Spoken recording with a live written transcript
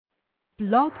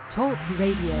Blog Talk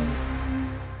Radio.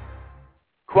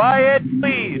 Quiet,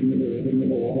 please.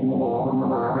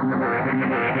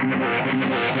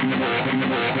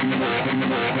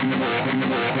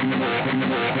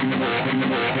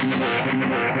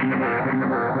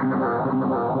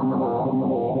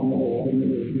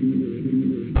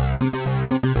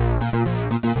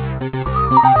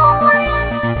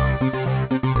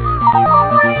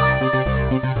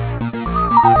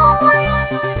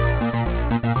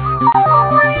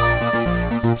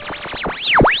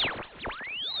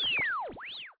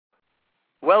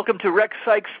 Welcome to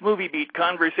Sikes Movie Beat,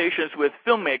 conversations with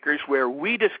filmmakers where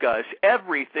we discuss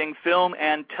everything film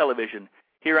and television.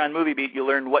 Here on Movie Beat, you'll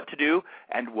learn what to do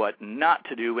and what not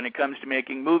to do when it comes to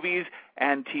making movies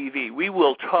and TV. We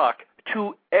will talk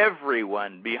to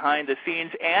everyone behind the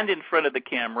scenes and in front of the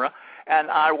camera, and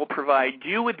I will provide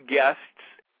you with guests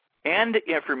and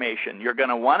information you're going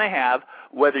to want to have,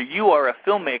 whether you are a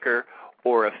filmmaker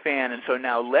or a fan. And so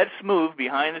now let's move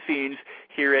behind the scenes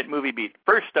here at Movie Beat.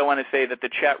 First, I want to say that the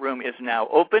chat room is now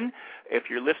open. If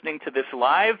you're listening to this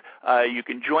live, you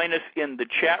can join us in the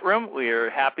chat room. We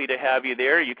are happy to have you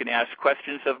there. You can ask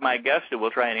questions of my guests, and we'll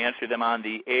try and answer them on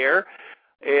the air.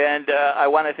 And I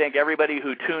want to thank everybody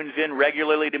who tunes in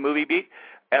regularly to Movie Beat,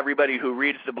 everybody who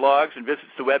reads the blogs and visits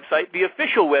the website. The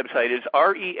official website is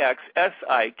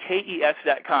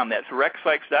REXSIKES.com. That's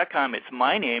rexsikes.com. It's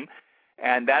my name.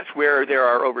 And that's where there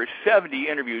are over 70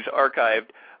 interviews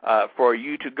archived for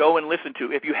you to go and listen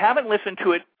to. If you haven't listened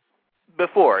to it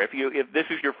before, if this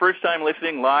is your first time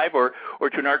listening live or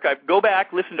to an archive, go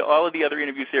back, listen to all of the other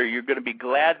interviews there. You're going to be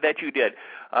glad that you did.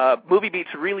 Movie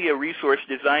Beat's really a resource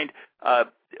designed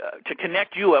to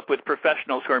connect you up with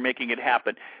professionals who are making it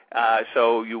happen.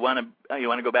 So you want to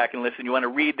go back and listen. You want to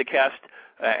read the cast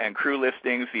and crew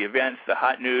listings, the events, the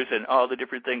hot news, and all the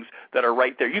different things that are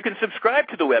right there. You can subscribe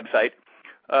to the website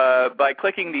by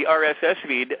clicking the RSS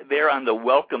feed there on the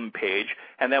welcome page,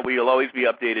 and that way you'll always be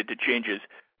updated to changes.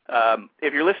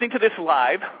 If you're listening to this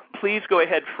live, please go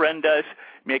ahead, friend us,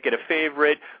 make it a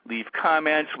favorite, leave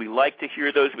comments. We like to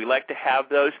hear those. We like to have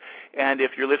those. And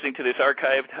if you're listening to this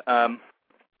archived,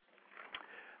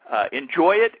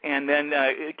 enjoy it, and then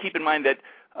keep in mind that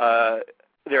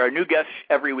there are new guests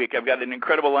every week. I've got an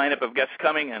incredible lineup of guests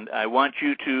coming, and I want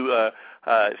you to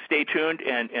stay tuned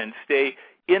and stay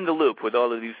in the loop with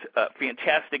all of these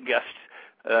fantastic guests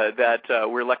that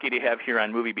we're lucky to have here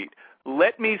on Movie Beat.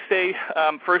 Let me say,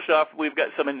 first off, we've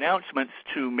got some announcements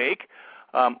to make.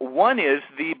 One is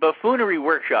the Buffoonery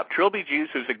Workshop. Trilby Jeeves,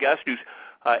 who's a guest, who's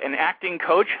an acting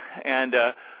coach and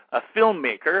a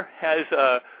filmmaker, has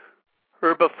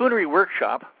her Buffoonery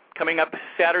Workshop coming up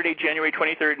Saturday, January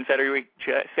 23rd, and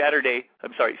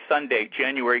Sunday,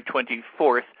 January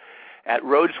 24th at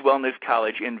Rhodes Wellness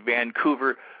College in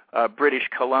Vancouver, British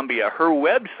Columbia. Her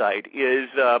website is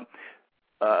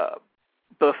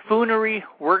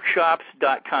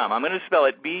buffooneryworkshops.com. I'm going to spell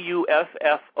it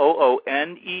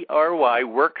BUFFOONERY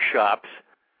workshops,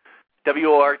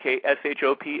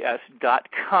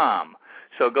 WORKSHOPS.com.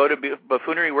 So go to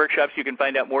Buffoonery Workshops. You can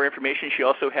find out more information. She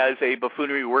also has a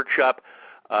Buffoonery Workshop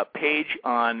page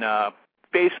on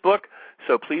Facebook,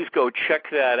 so please go check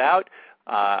that out.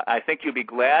 I think you'll be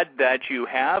glad that you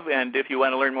have, and if you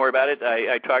want to learn more about it,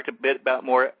 I talked a bit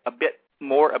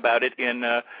more about it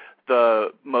in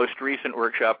the most recent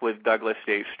workshop with Douglas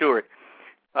Day Stewart.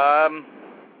 There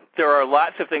are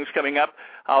lots of things coming up.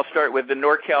 I'll start with the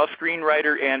NorCal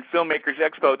Screenwriter and Filmmakers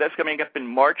Expo. That's coming up in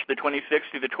March the 26th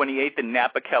through the 28th in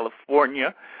Napa,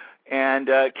 California. And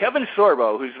Kevin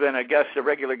Sorbo, who's been a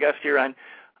regular guest here on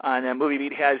Movie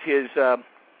Beat, has his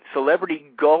Celebrity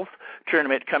Golf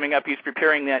Tournament coming up. He's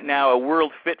preparing that now, A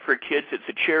World Fit for Kids. It's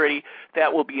a charity.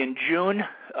 That will be in June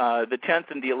the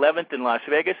 10th and the 11th in Las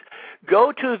Vegas.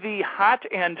 Go to the Hot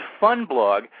and Fun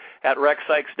blog at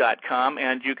rexsikes.com,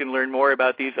 and you can learn more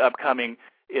about these upcoming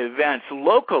events.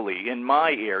 Locally in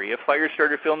my area,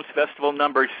 Firestarter Films Festival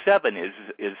number 7 is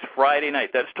Friday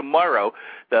night. That's tomorrow,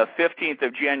 the 15th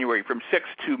of January, from 6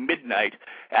 to midnight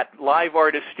at Live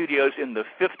Artist Studios in the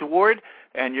 5th Ward,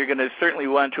 and you're going to certainly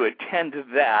want to attend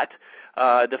that.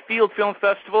 The Field Film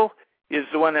Festival is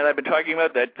the one that I've been talking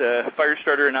about that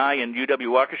Firestarter and I and UW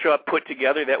Waukesha put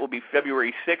together. That will be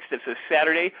February 6th. It's a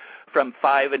Saturday from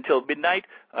 5 until midnight.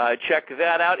 Check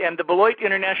that out. And the Beloit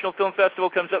International Film Festival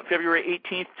comes up February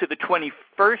 18th to the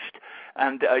 21st,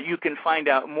 and you can find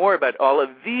out more about all of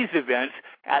these events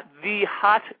at the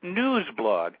Hot News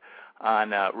blog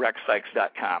on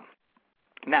rexsikes.com.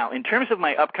 Now, in terms of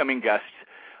my upcoming guests,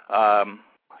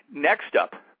 next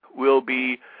up will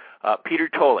be Peter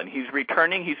Tolan. He's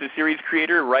returning. He's a series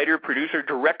creator, writer, producer,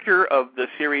 director of the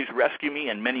series Rescue Me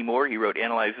and many more. He wrote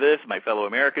Analyze This, My Fellow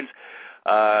Americans.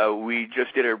 We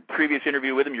just did a previous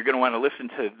interview with him. You're going to want to listen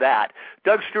to that.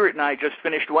 Doug Stewart and I just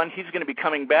finished one. He's going to be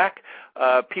coming back.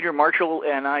 Peter Marshall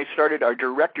and I started our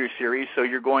director series, so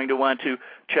you're going to want to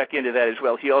check into that as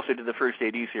well. He also did the first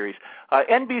AD series.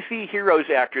 NBC Heroes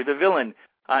actor, the villain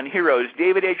on Heroes,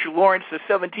 David H. Lawrence, the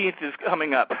 17th, is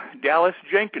coming up. Dallas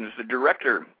Jenkins, the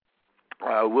director,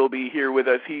 will be here with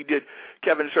us. He did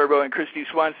Kevin Sorbo and Christy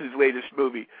Swanson's latest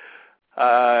movie.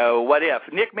 What If?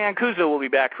 Nick Mancuso will be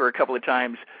back for a couple of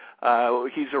times.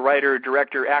 He's a writer,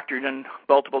 director, actor, done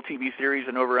multiple TV series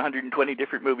and over 120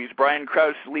 different movies. Brian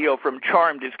Krause, Leo from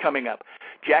Charmed, is coming up.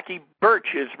 Jackie Birch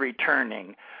is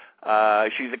returning.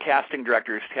 She's a casting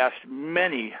director, has cast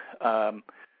many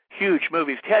huge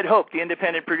movies. Ted Hope, the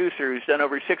independent producer, who's done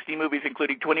over 60 movies,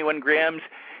 including 21 Grams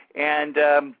and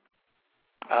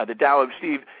The Tao of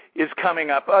Steve, is coming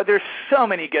up. There's so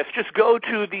many guests. Just go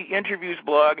to the interviews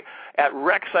blog at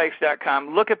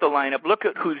rexsikes.com. Look at the lineup. Look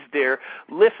at who's there.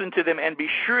 Listen to them, and be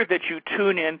sure that you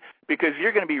tune in, because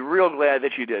you're going to be real glad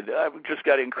that you did. I've just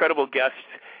got incredible guests,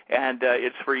 and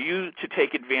it's for you to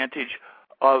take advantage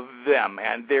of them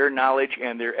and their knowledge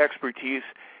and their expertise,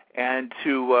 and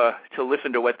to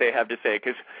listen to what they have to say,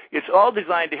 because it's all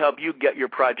designed to help you get your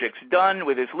projects done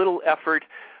with as little effort,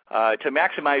 to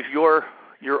maximize your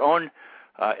own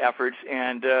efforts,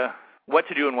 and what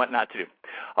to do and what not to do.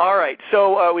 All right,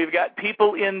 so we've got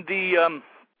people in the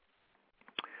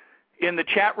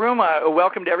chat room.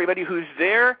 Welcome to everybody who's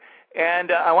there,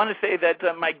 and I want to say that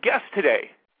my guest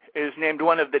today is named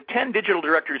one of the 10 digital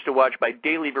directors to watch by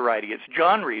Daily Variety. It's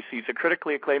Jon Reiss. He's a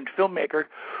critically acclaimed filmmaker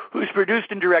who's produced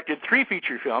and directed 3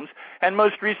 feature films, and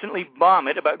most recently Bomb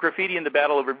It, about graffiti and the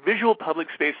battle over visual public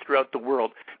space throughout the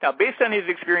world. Now, based on his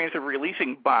experience of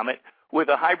releasing Bomb It with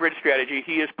a hybrid strategy,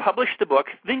 he has published the book,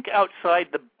 Think Outside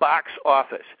the Box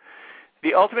Office,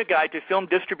 The Ultimate Guide to Film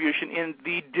Distribution in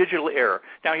the Digital Era.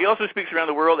 Now, he also speaks around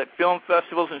the world at film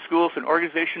festivals and schools and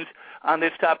organizations on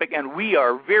this topic, and we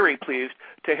are very pleased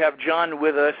to have Jon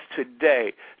with us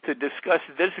today to discuss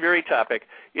this very topic.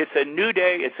 It's a new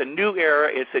day, it's a new era,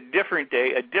 it's a different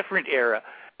day, a different era,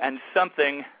 and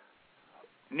something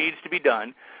needs to be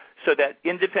done so that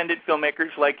independent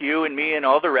filmmakers like you and me and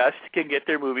all the rest can get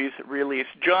their movies released.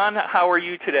 Jon, how are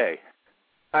you today?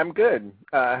 I'm good.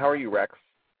 How are you, Rex?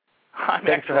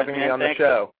 Thanks for having me on the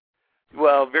show.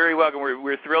 Well, very welcome.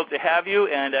 We're thrilled to have you,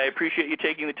 and I appreciate you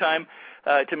taking the time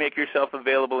to make yourself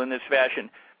available in this fashion.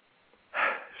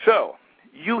 So,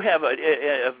 you have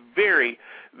a very,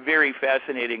 very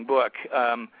fascinating book,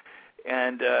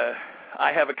 and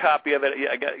I have a copy of it. You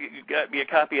got me a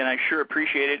copy, and I sure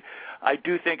appreciate it. I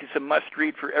do think it's a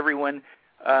must-read for everyone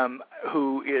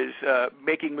who is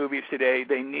making movies today.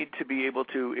 They need to be able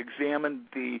to examine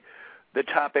the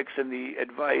topics and the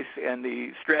advice and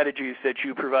the strategies that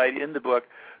you provide in the book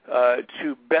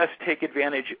to best take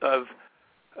advantage of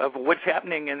what's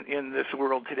happening in this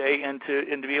world today, and to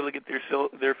be able to get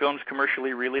their films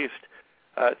commercially released.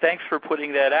 Thanks for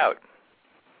putting that out.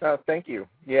 Oh, thank you.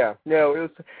 Yeah. No,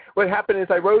 what happened is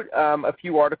I wrote a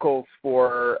few articles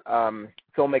for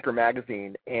Filmmaker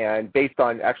Magazine, and based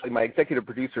on, actually, my executive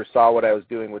producer saw what I was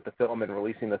doing with the film and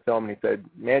releasing the film, and he said,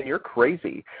 "Man, you're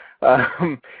crazy. But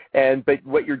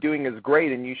what you're doing is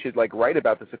great, and you should write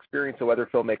about this experience so other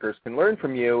filmmakers can learn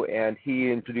from you." And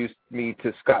he introduced me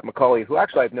to Scott McCauley, who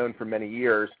actually I've known for many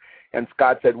years. And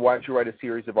Scott said, "Why don't you write a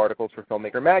series of articles for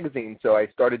Filmmaker Magazine?" So I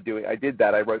did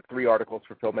that. I wrote 3 articles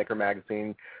for Filmmaker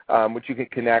Magazine, which you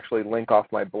can actually link off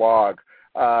my blog.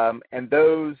 So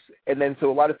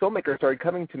a lot of filmmakers started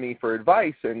coming to me for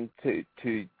advice and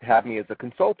to have me as a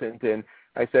consultant. And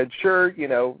I said, sure,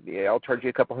 I'll charge you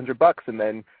a couple $100. And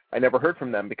then I never heard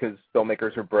from them because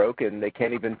filmmakers are broke and they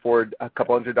can't even afford a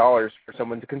couple $100 for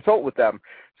someone to consult with them.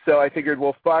 So I figured,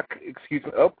 well, excuse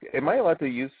me. Oh, am I allowed to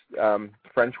use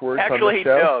French words on the show? Actually,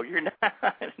 no, you're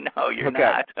not. No, you're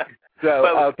not. So,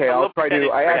 okay, I'll try to.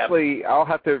 I'll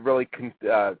have to really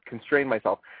constrain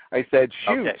myself. I said,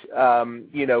 shoot, okay.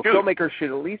 Filmmakers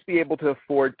should at least be able to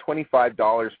afford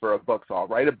 $25 for a book. So I'll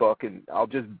write a book and I'll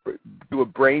just do a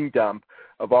brain dump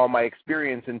of all my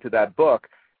experience into that book.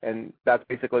 And that's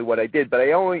basically what I did. But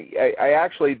I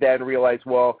actually then realized,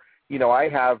 well, I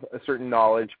have a certain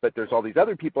knowledge, but there's all these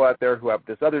other people out there who have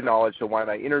this other knowledge, so why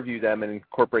not interview them and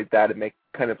incorporate that and make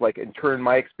and turn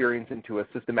my experience into a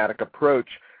systematic approach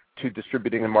to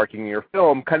distributing and marketing your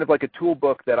film, kind of like a tool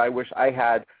book that I wish I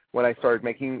had when I started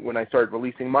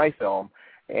releasing my film.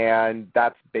 And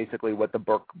that's basically what the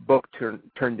book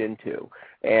turned into.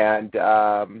 And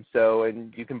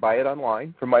and you can buy it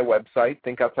online from my website,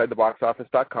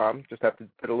 thinkoutsideTheBoxOffice.com. Just have to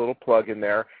put a little plug in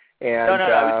there. And, no,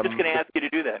 I was just going to ask you to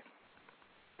do that.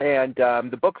 And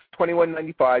the book's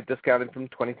 $21.95, discounted from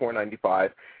 $24.95.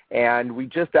 And we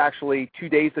just actually 2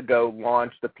 days ago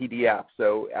launched the PDF.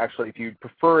 So actually, if you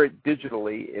prefer it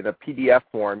digitally in a PDF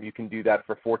form, you can do that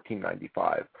for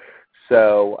 $14.95.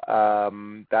 So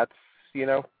that's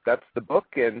the book.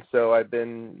 And so I've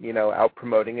been out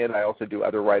promoting it. I also do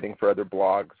other writing for other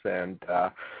blogs. And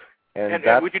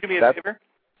would you do me a favor?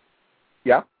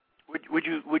 Yeah. Would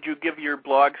you give your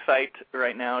blog site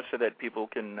right now so that people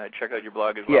can check out your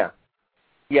blog as well?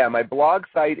 Yeah. My blog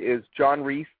site is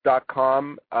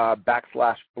jonreiss.com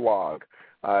 /blog,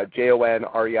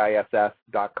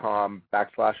 JONREISS.com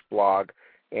 /blog,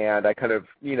 and I kind of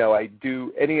I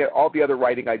do all the other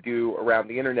writing I do around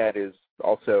the internet is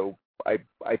also I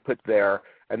put there,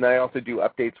 and then I also do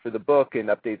updates for the book and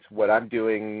updates what I'm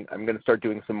doing. I'm going to start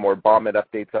doing some more Vomit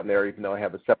updates on there, even though I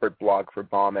have a separate blog for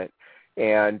Vomit.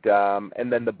 And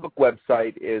then the book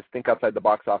website is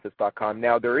thinkoutsideTheBoxOffice.com.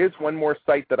 Now, there is one more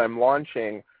site that I'm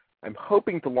launching. I'm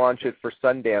hoping to launch it for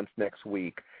Sundance next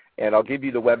week, and I'll give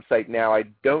you the website now. I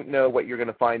don't know what you're going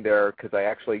to find there because I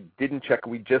actually didn't check.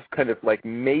 We just kind of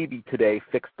maybe today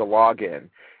fixed the login.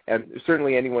 And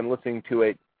certainly anyone listening to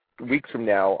it weeks from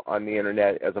now on the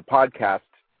internet as a podcast,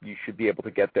 you should be able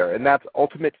to get there. And that's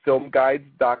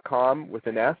ultimatefilmguides.com with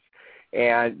an S.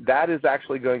 And that is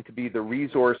actually going to be the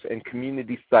resource and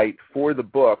community site for the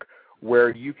book, where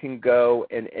you can go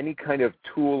and any kind of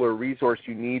tool or resource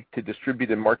you need to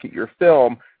distribute and market your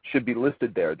film should be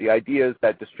listed there. The idea is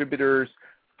that distributors,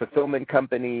 fulfillment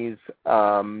companies,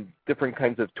 different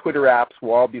kinds of Twitter apps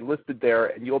will all be listed there,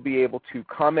 and you'll be able to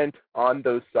comment on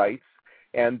those sites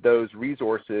and those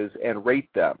resources and rate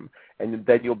them. And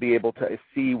then you'll be able to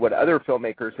see what other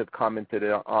filmmakers have commented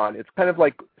on. It's kind of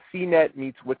like CNET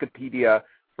meets Wikipedia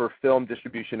for film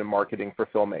distribution and marketing for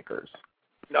filmmakers.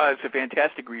 No, it's a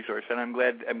fantastic resource, and I'm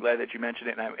glad that you mentioned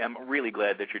it, and I'm really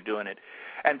glad that you're doing it.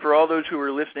 And for all those who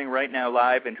are listening right now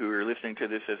live and who are listening to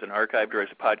this as an archived or as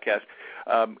a podcast,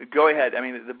 go ahead. I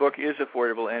mean, the book is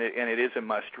affordable, and it is a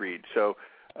must-read. So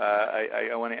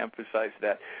I want to emphasize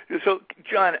that. So,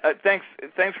 Jon, thanks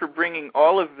for bringing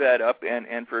all of that up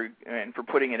and for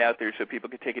putting it out there so people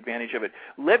can take advantage of it.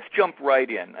 Let's jump right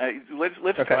in. Let's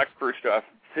okay. Talk first off.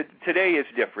 Today is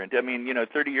different. I mean,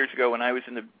 30 years ago when I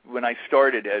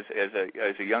started as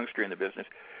a youngster in the business,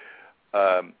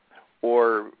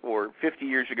 or 50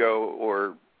 years ago,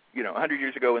 or 100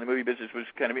 years ago when the movie business was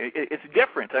kind of, it's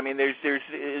different. I mean,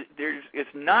 it's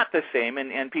not the same,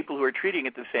 and people who are treating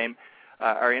it the same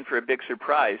are in for a big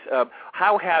surprise.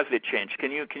 How has it changed?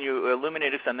 Can you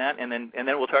illuminate us on that, and then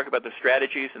we'll talk about the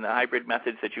strategies and the hybrid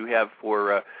methods that you have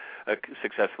for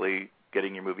successfully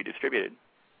getting your movie distributed?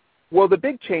 Well, the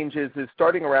big changes is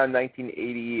starting around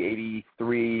 1980,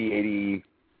 83, 85,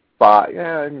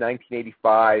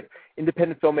 1985,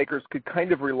 independent filmmakers could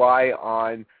kind of rely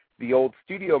on the old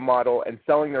studio model and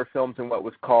selling their films in what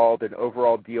was called an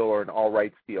overall deal or an all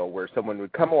rights deal, where someone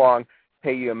would come along,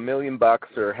 pay you $1 million or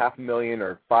 $500,000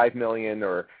 or $5 million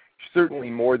or certainly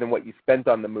more than what you spent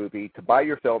on the movie to buy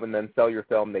your film and then sell your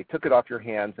film. They took it off your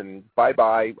hands and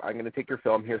bye-bye, I'm going to take your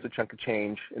film, here's a chunk of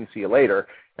change, and see you later.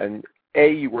 And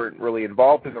A, you weren't really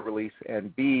involved in the release,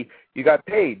 and B, you got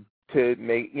paid to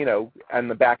make, on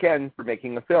the back end for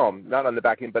making a film. Not on the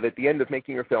back end, but at the end of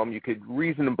making your film, you could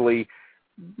reasonably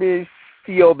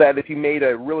feel that if you made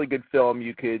a really good film,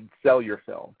 you could sell your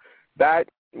film.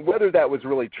 Whether that was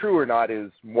really true or not is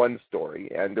one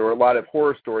story, and there were a lot of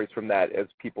horror stories from that, as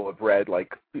people have read,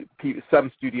 like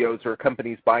some studios or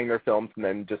companies buying their films and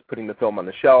then just putting the film on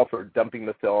the shelf or dumping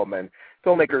the film, and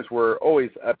filmmakers were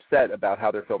always upset about how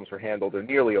their films were handled, or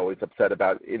nearly always upset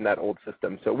about in that old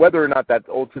system. So whether or not that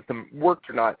old system worked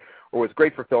or not, or was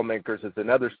great for filmmakers, is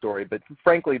another story, but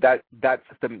frankly, that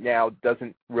system now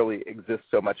doesn't really exist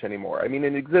so much anymore. I mean,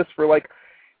 it exists for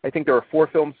I think there were 4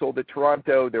 films sold at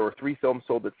Toronto. There were 3 films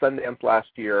sold at Sundance last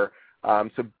year.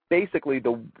 So basically,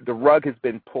 the rug has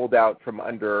been pulled out from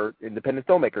under independent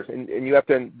filmmakers. And you have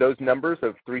to, those numbers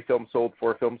of 3 films sold,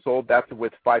 4 films sold, that's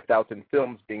with 5,000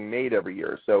 films being made every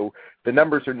year. So the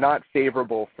numbers are not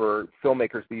favorable for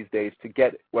filmmakers these days to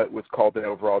get what was called an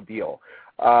overall deal.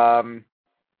 And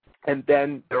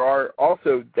then there are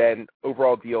also then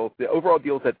overall deals. The overall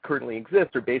deals that currently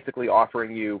exist are basically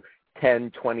offering you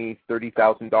 $10,000, $20,000,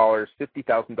 $30,000,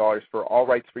 $50,000 for all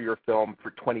rights for your film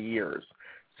for 20 years.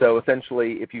 So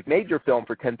essentially, if you've made your film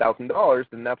for $10,000,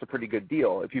 then that's a pretty good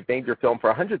deal. If you've made your film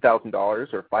for $100,000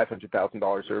 or $500,000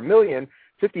 or $1 million,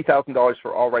 $50,000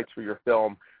 for all rights for your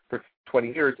film for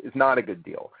 20 years is not a good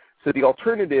deal. So the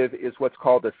alternative is what's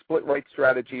called a split rights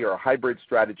strategy or a hybrid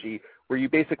strategy, where you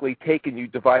basically take and you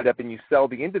divide up and you sell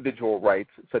the individual rights,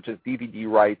 such as DVD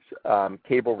rights,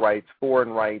 cable rights,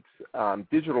 foreign rights,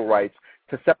 digital rights,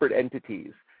 to separate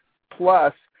entities.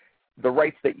 Plus, the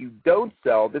rights that you don't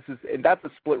sell, and that's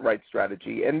a split right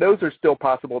strategy, and those are still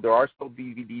possible. There are still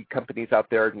DVD companies out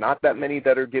there, not that many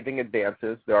that are giving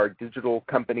advances. There are digital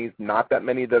companies, not that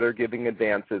many that are giving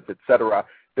advances, etc.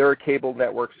 There are cable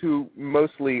networks who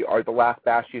mostly are the last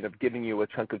bastion of giving you a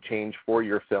chunk of change for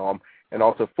your film, and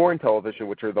also foreign television,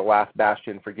 which are the last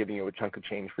bastion for giving you a chunk of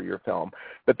change for your film.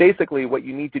 But basically what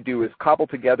you need to do is cobble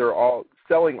together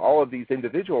selling all of these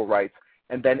individual rights,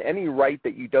 and then any right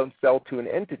that you don't sell to an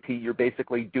entity, you're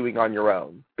basically doing on your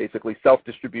own, basically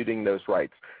self-distributing those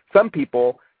rights. Some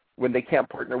people, when they can't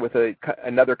partner with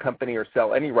another company or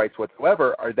sell any rights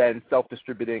whatsoever, are then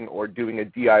self-distributing or doing a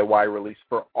DIY release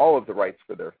for all of the rights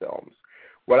for their films.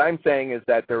 What I'm saying is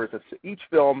that each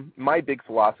film, my big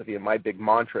philosophy and my big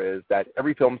mantra is that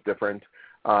every film's different.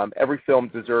 Every film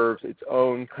deserves its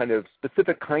own kind of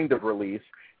specific kind of release.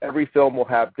 Every film will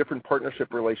have different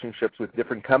partnership relationships with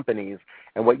different companies,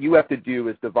 and what you have to do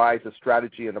is devise a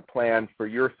strategy and a plan for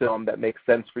your film that makes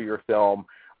sense for your film,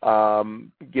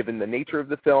 given the nature of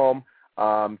the film,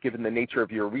 given the nature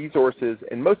of your resources,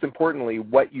 and most importantly,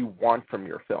 what you want from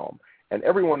your film. And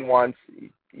everyone wants,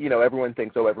 everyone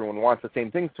thinks, everyone wants the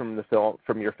same things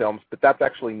from your films, but that's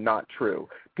actually not true.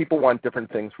 People want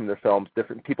different things from their films.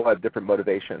 Different people have different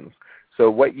motivations.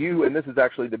 So and this is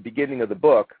actually the beginning of the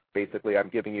book, basically I'm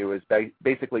giving you, is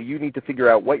basically you need to figure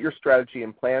out what your strategy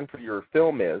and plan for your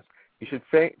film is. You should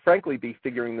frankly be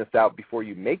figuring this out before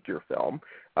you make your film,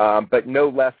 but no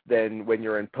less than when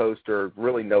you're in post, or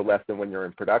really no less than when you're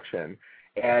in production.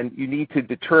 And you need to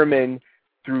determine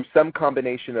through some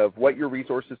combination of what your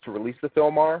resources to release the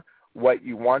film are, what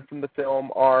you want from the film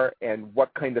are, and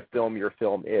what kind of film your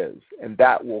film is. And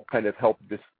that will kind of help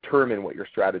determine what your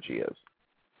strategy is.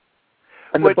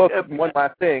 And the book, one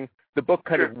last thing, the book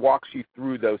kind of walks you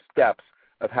through those steps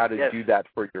of how to do that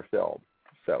for your film.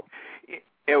 So,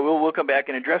 yeah, we'll come back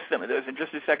and address some of those in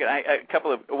just a second.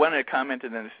 One a comment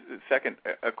and then a second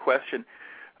a question.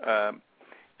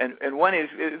 And one is,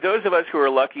 those of us who are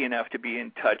lucky enough to be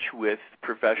in touch with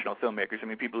professional filmmakers, I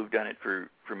mean, people who've done it for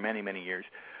many, many years,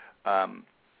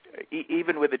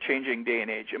 even with the changing day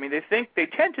and age, I mean, they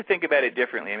tend to think about it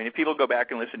differently. I mean, if people go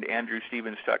back and listen to Andrew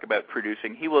Stevens talk about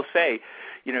producing, he will say,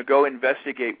 go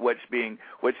investigate what's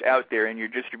out there in your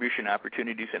distribution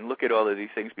opportunities and look at all of these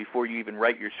things before you even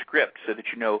write your script, so that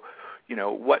you know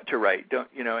what to write.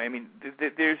 I mean,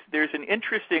 there's an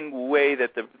interesting way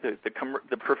that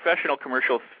the professional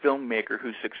commercial filmmaker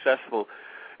who's successful,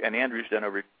 and Andrew's done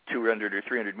over 200 or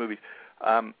 300 movies,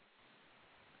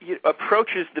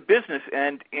 approaches the business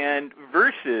and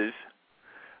versus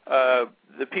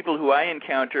the people who I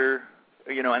encounter,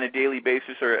 on a daily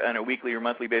basis or on a weekly or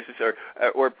monthly basis,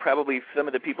 or probably some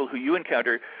of the people who you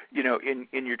encounter, in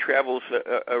your travels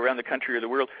around the country or the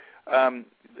world.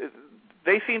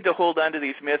 They seem to hold on to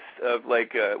these myths of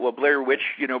Blair Witch,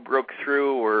 broke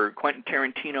through, or Quentin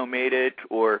Tarantino made it,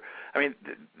 or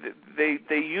they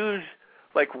use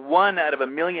one out of a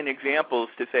million examples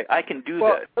to say, I can do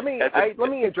that. Let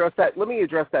me address that. Let me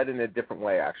address that in a different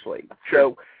way, actually.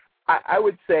 Sure. So I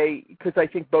would say, because I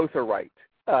think both are right.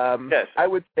 Yes. I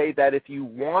would say that if you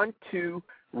want to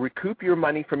recoup your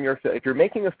money from your film, if you're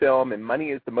making a film and money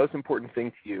is the most important thing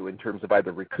to you in terms of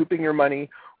either recouping your money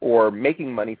or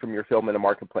making money from your film in a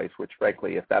marketplace, which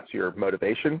frankly, if that's your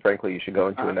motivation, frankly, you should go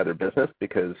into another business,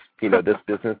 because this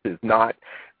business is not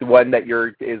the one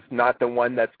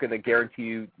that's going to guarantee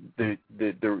you a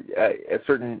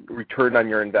certain return on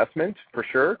your investment, for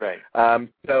sure. Right.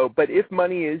 But if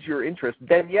money is your interest,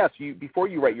 then yes, before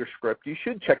you write your script, you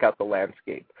should check out the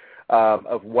landscape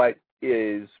of what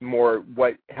has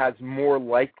a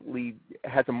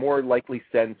more likely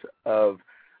sense of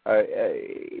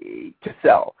to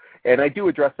sell. And I do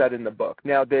address that in the book.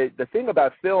 Now, the thing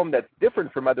about film that's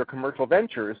different from other commercial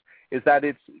ventures is that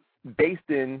it's based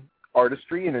in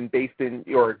artistry and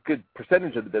or a good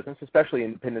percentage of the business, especially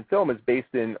independent film, is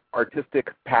based in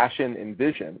artistic passion and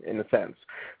vision, in a sense.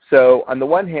 So on the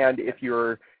one hand, if you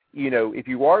are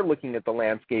looking at the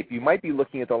landscape, you might be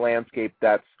looking at the landscape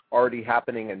that's already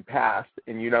happening and past,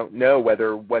 and you don't know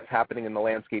whether what's happening in the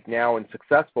landscape now and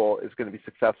successful is going to be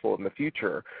successful in the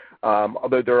future.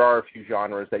 Although there are a few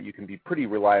genres that you can be pretty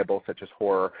reliable, such as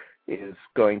horror, is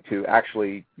going to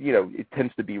actually, it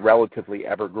tends to be relatively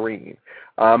evergreen.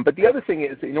 But the other thing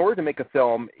is, in order to make a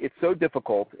film, it's so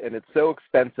difficult and it's so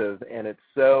expensive and it's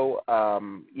so,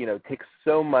 takes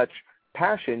so much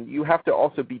passion. You have to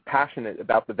also be passionate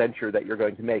about the venture that you're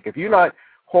going to make. If you're not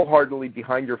wholeheartedly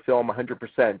behind your film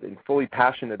 100% and fully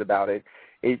passionate about it,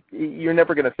 you're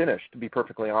never going to finish, to be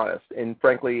perfectly honest. And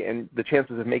frankly, and the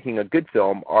chances of making a good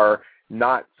film are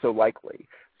not so likely.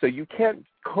 So you can't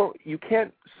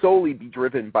solely be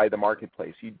driven by the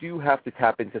marketplace. You do have to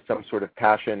tap into some sort of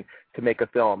passion to make a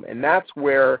film, and that's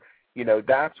where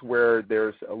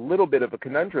there's a little bit of a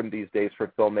conundrum these days for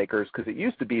filmmakers, because it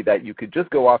used to be that you could just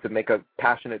go off and make a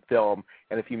passionate film,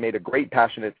 and if you made a great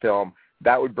passionate film,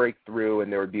 that would break through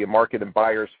and there would be a market and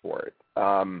buyers for it.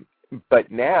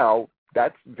 But now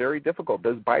that's very difficult.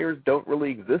 Those buyers don't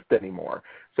really exist anymore.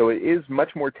 So it is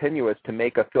much more tenuous to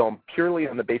make a film purely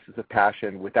on the basis of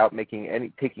passion without taking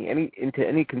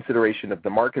any consideration of the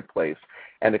marketplace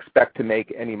and expect to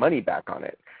make any money back on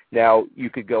it. Now, you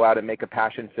could go out and make a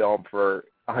passion film for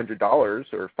 $100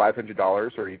 or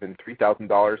 $500 or even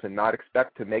 $3,000 and not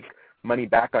expect to make money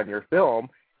back on your film,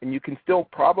 and you can still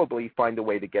probably find a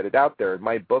way to get it out there.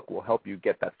 My book will help you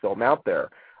get that film out there.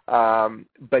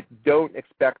 But don't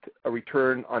expect a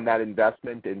return on that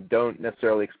investment, and don't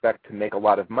necessarily expect to make a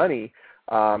lot of money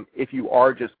if you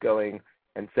are just going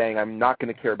and saying, I'm not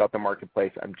going to care about the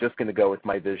marketplace. I'm just going to go with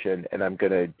my vision, and I'm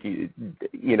going to,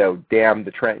 damn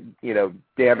the trend,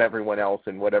 damn everyone else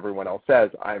and what everyone else says.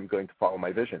 I'm going to follow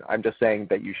my vision. I'm just saying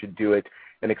that you should do it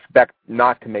and expect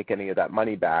not to make any of that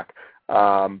money back.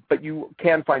 But you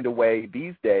can find a way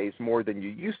these days, more than you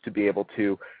used to be able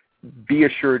to, be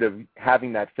assured of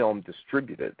having that film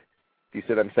distributed. Do you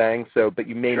see what I'm saying? So, but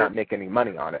you may not make any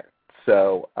money on it.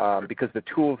 So, because the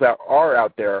tools are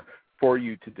out there for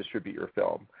you to distribute your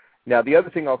film. Now, the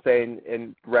other thing I'll say,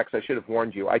 and Rex, I should have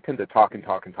warned you, I tend to talk, and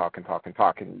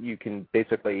you can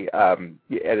basically, at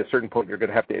a certain point, you're going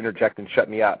to have to interject and shut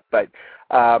me up. But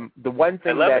the one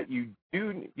thing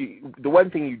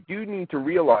you do need to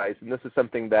realize, and this is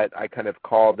something that I kind of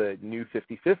call the new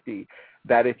 50-50,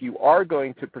 that if you are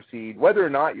going to proceed, whether or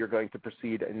not you're going to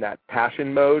proceed in that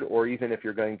passion mode, or even if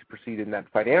you're going to proceed in that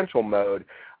financial mode,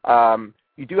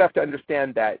 you do have to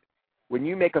understand that when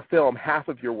you make a film, half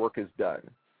of your work is done,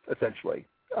 essentially.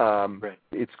 Right.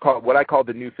 It's called what I call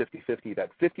the new 50-50, that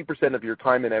 50% of your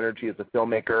time and energy as a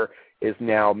filmmaker is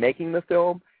now making the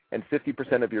film, and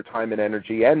 50% of your time and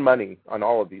energy and money on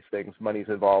all of these things, money's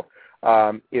involved,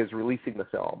 is releasing the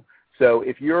film. So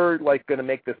if you're like going to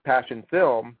make this passion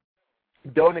film,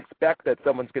 don't expect that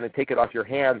someone's going to take it off your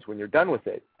hands when you're done with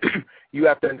it. You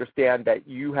have to understand that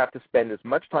you have to spend as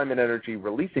much time and energy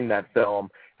releasing that film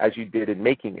as you did in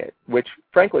making it, which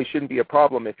frankly shouldn't be a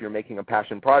problem if you're making a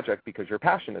passion project because you're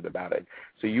passionate about it.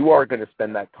 So you are going to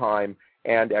spend that time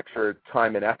and extra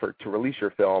time and effort to release your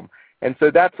film. And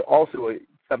so that's also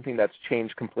something that's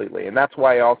changed completely. And that's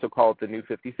why I also call it the new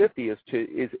 50-50,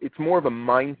 it's more of a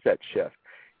mindset shift.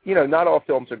 Not all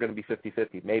films are going to be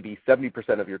 50-50. Maybe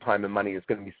 70% of your time and money is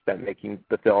going to be spent making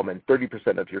the film, and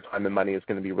 30% of your time and money is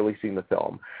going to be releasing the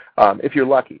film, if you're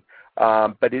lucky.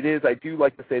 But it is, I do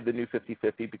like to say the new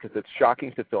 50-50 because it's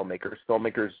shocking to filmmakers.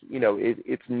 Filmmakers,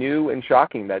 it's new and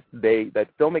shocking that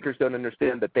filmmakers don't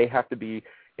understand that they have to be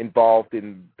involved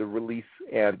in the release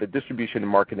and the distribution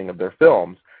and marketing of their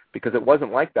films, because it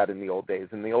wasn't like that in the old days.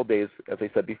 In the old days, as I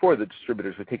said before, the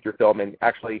distributors would take your film and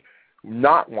actually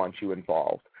not want you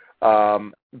involved.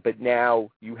 But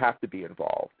now you have to be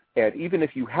involved. And even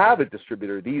if you have a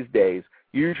distributor these days,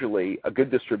 usually a good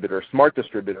distributor, a smart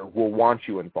distributor, will want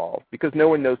you involved because no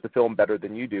one knows the film better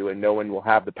than you do, and no one will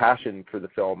have the passion for the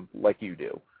film like you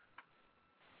do.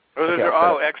 Well, those are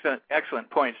all excellent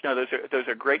points. No, those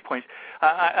are great points.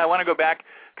 I want to go back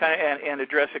kind of and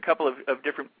address a couple of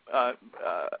different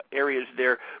areas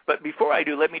there. But before I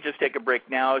do, let me just take a break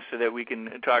now so that we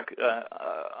can talk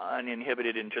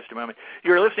uninhibited in just a moment.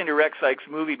 You're listening to Rex Sikes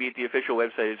Movie Beat. The official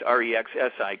website is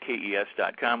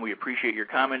rexsikes.com. We appreciate your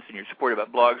comments and your support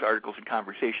about blogs, articles, and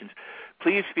conversations.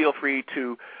 Please feel free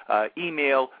to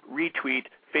email, retweet,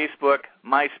 Facebook,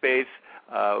 MySpace,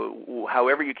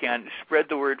 however you can. Spread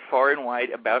the word far and wide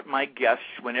about my guests.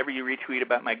 Whenever you retweet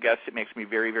about my guests, it makes me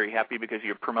very, very happy because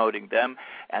you're promoting them,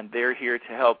 and they're here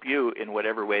to help you in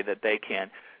whatever way that they can.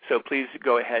 So please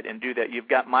go ahead and do that. You've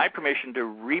got my permission to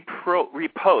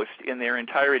repost in their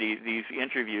entirety these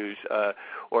interviews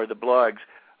or the blogs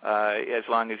as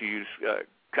long as you use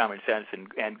common sense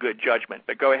and good judgment.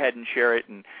 But go ahead and share it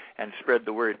and spread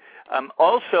the word.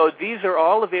 Also, these are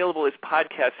all available as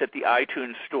podcasts at the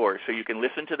iTunes store, so you can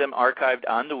listen to them archived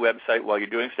on the website while you're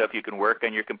doing stuff. You can work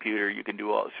on your computer. You can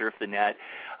do surf the net,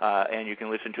 and you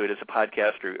can listen to it as a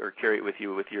podcast or carry it with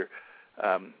you with your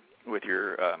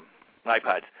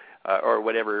iPods. Or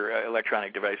whatever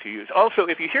electronic device you use. Also,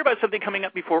 if you hear about something coming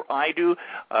up before I do,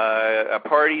 a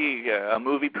party, a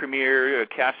movie premiere,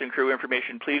 cast and crew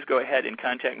information, please go ahead and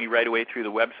contact me right away through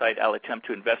the website. I'll attempt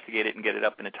to investigate it and get it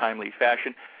up in a timely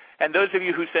fashion. And those of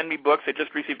you who send me books, I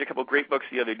just received a couple great books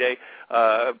the other day,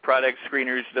 product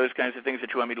screeners, those kinds of things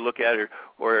that you want me to look at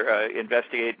or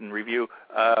investigate and review,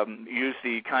 use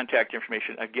the contact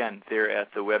information, again, there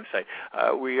at the website.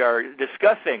 We are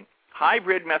discussing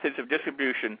hybrid methods of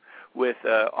distribution with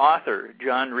author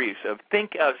Jon Reiss of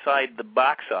Think Outside the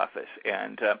Box Office,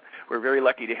 and we're very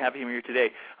lucky to have him here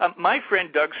today. My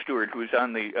friend Doug Stewart, who was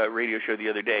on the radio show the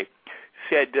other day,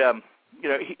 said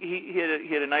he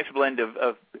had a nice blend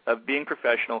of being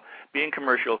professional, being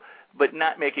commercial, but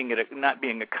not being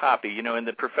a copy. In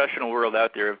the professional world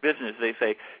out there of business, they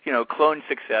say, clone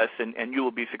success and you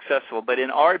will be successful. But in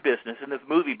our business, in the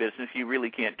movie business, you really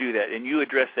can't do that, and you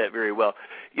address that very well.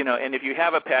 And if you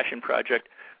have a passion project,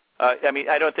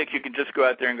 I don't think you can just go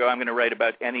out there and go, I'm going to write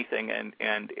about anything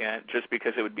and just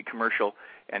because it would be commercial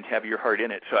and have your heart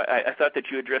in it. So I thought that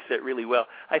you addressed that really well.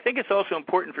 I think it's also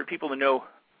important for people to know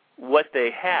what they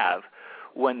have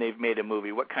when they've made a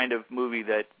movie, what kind of movie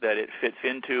that it fits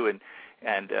into,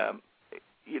 and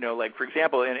like, for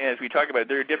example, and as we talk about,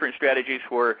 there are different strategies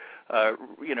for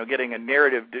getting a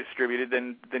narrative distributed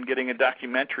than getting a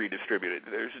documentary distributed.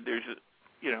 There's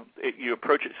you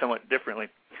approach it somewhat differently.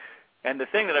 And the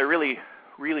thing that I really,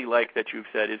 really like that you've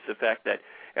said is the fact that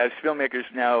as filmmakers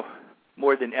now,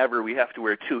 more than ever, we have to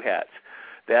wear two hats,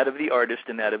 that of the artist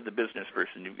and that of the business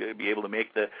person. You've got to be able to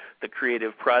make the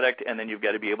creative product, and then you've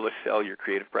got to be able to sell your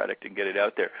creative product and get it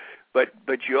out there. But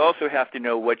you also have to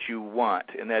know what you want,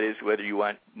 and that is whether you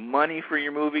want money for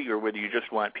your movie or whether you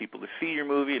just want people to see your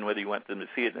movie, and whether you want them to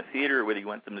see it in the theater or whether you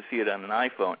want them to see it on an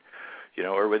iPhone,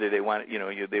 or whether they want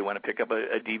they want to pick up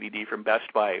a DVD from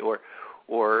Best Buy or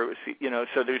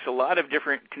so there's a lot of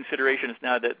different considerations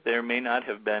now that there may not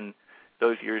have been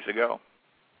those years ago.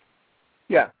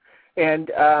 Yeah.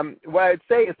 And what I'd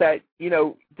say is that,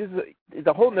 this is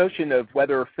the whole notion of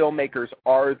whether filmmakers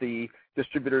are the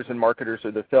distributors and marketers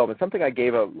of the film is something I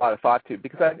gave a lot of thought to,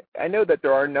 because I know that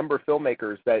there are a number of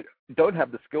filmmakers that don't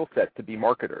have the skill set to be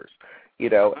marketers,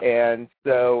 and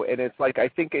it's like, I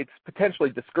think it's potentially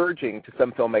discouraging to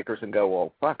some filmmakers and go,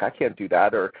 well, fuck, I can't do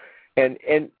that, and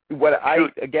what I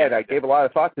gave a lot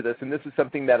of thought to this, and this is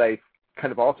something that I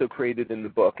kind of also created in the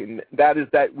book, and that is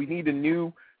that we need a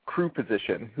new crew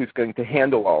position who's going to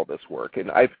handle all this work.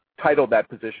 And I've titled that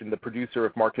position the Producer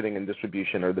of Marketing and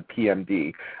Distribution, or the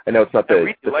PMD. I know it's not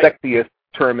the sexiest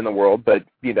term in the world, but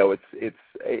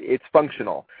it's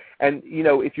functional. And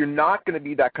if you're not going to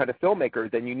be that kind of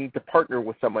filmmaker, then you need to partner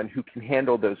with someone who can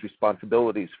handle those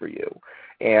responsibilities for you,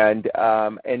 and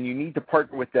you need to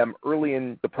partner with them as early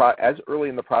in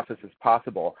the process as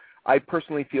possible. I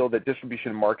personally feel that distribution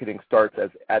and marketing starts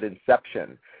at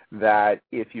inception. That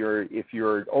if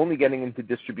you're only getting into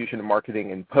distribution and marketing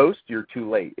in post, you're too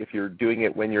late. If you're doing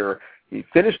it when you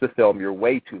finish the film, you're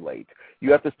way too late.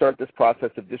 You have to start this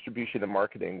process of distribution and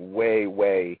marketing way,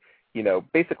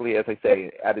 basically, as I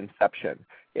say, at inception.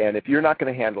 And if you're not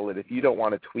going to handle it, if you don't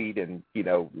want to tweet and,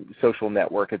 social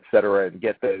network, et cetera, and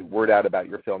get the word out about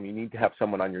your film, you need to have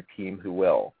someone on your team who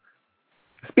will.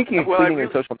 Speaking of tweeting and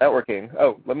social networking,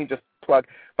 let me just plug.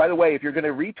 By the way, if you're going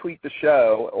to retweet the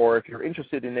show, or if you're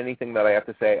interested in anything that I have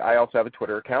to say, I also have a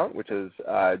Twitter account, which is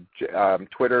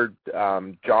Twitter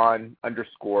Jon_Reiss.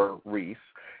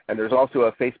 And there's also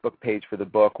a Facebook page for the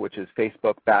book, which is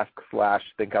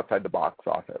Facebook.com/Think Outside the Box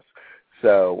Office.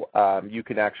 So you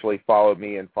can actually follow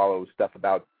me and follow stuff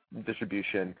about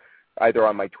distribution either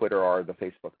on my Twitter or the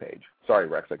Facebook page. Sorry,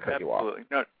 Rex, I cut you off. Absolutely.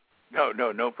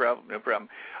 No problem.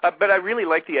 But I really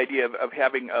like the idea of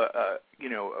having a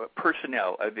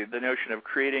personnel, the notion of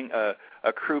creating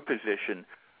a crew position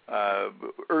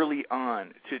early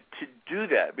on to do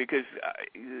that, because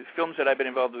films that I've been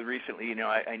involved with recently,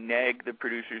 I nag the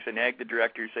producers, I nag the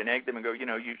directors, I nag them and go,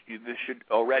 this should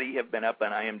already have been up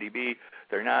on IMDb.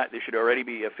 They're not. There should already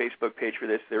be a Facebook page for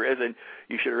this. There isn't.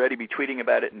 You should already be tweeting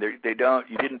about it, and they don't.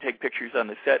 You didn't take pictures on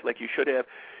the set like you should have.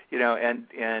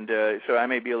 So I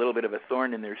may be a little bit of a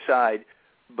thorn in their side,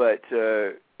 but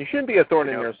you shouldn't be a thorn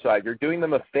in their side. You're doing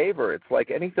them a favor. It's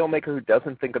like any filmmaker who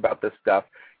doesn't think about this stuff.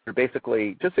 You're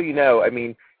basically, just so you know, I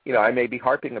may be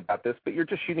harping about this, but you're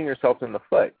just shooting yourself in the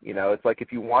foot. It's like,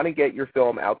 if you want to get your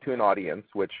film out to an audience,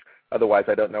 which otherwise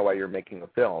I don't know why you're making a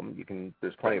film.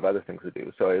 There's plenty of other things to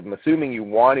do. So I'm assuming you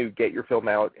want to get your film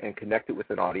out and connect it with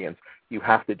an audience. You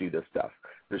have to do this stuff.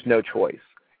 There's no choice.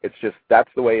 It's just,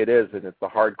 that's the way it is, and it's the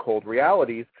hard, cold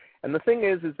realities. And the thing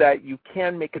is that you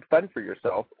can make it fun for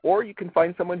yourself, or you can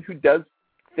find someone who does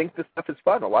think this stuff is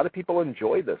fun. A lot of people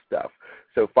enjoy this stuff.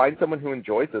 So find someone who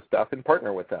enjoys this stuff and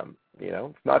partner with them.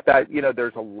 It's not that,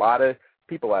 there's a lot of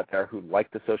people out there who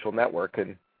like the social network,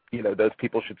 and, those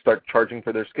people should start charging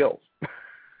for their skills.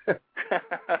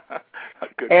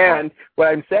 Good and point. what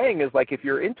I'm saying is, like, if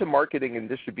you're into marketing and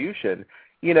distribution,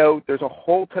 you know, there's a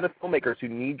whole ton of filmmakers who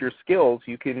need your skills.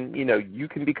 You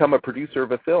can become a producer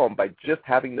of a film by just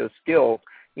having those skills,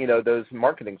 you know, those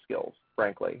marketing skills,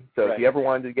 frankly. So Right. if you ever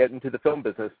wanted to get into the film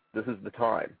business, this is the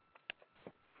time.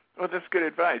 Well, that's good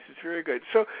advice. It's very good.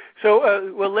 So,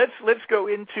 well, let's go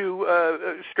into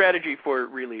strategy for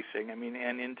releasing. I mean,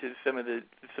 and into some of the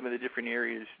different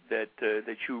areas that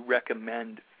you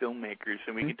recommend filmmakers,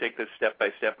 and we can take this step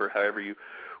by step, or however you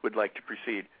would like to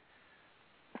proceed.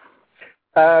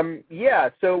 Yeah.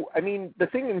 So, I mean, the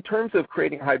thing in terms of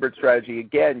creating a hybrid strategy,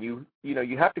 again, you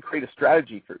have to create a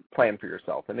strategy plan for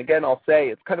yourself. And again, I'll say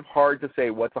it's kind of hard to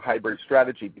say what's a hybrid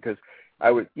strategy because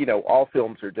all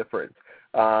films are different.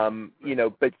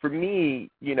 But for me,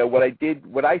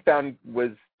 what I found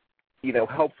was,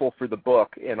 helpful for the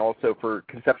book and also for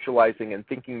conceptualizing and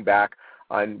thinking back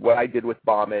on what I did with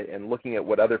Vomit and looking at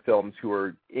what other films who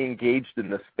are engaged in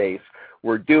this space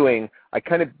were doing. I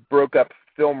kind of broke up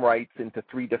film rights into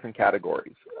three different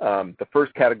categories. The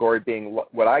first category being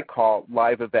what I call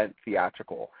live event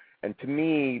theatrical. And to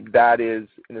me, that is,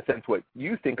 in a sense, what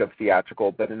you think of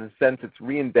theatrical, but in a sense, it's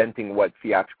reinventing what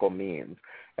theatrical means.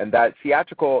 And that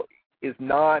theatrical is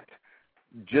not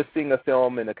just seeing a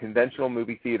film in a conventional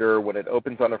movie theater when it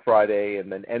opens on a Friday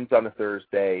and then ends on a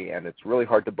Thursday, and it's really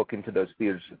hard to book into those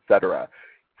theaters, et cetera.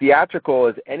 Theatrical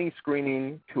is any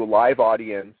screening to a live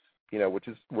audience, which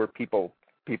is where people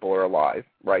are alive,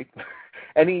 right?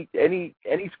 any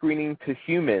screening to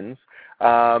humans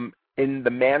in the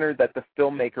manner that the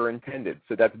filmmaker intended.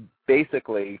 So that's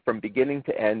basically from beginning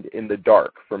to end in the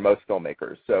dark for most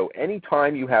filmmakers. So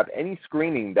anytime you have any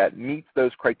screening that meets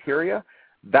those criteria,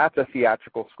 that's a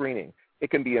theatrical screening.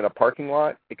 It can be in a parking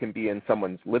lot. It can be in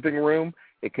someone's living room.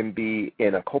 It can be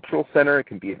in a cultural center. It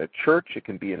can be in a church. It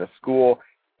can be in a school.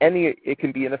 It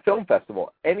can be in a film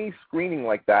festival. Any screening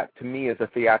like that, to me, is a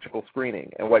theatrical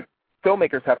screening. And what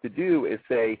filmmakers have to do is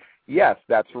say, yes,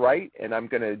 that's right, and I'm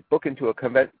going to book into a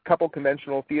couple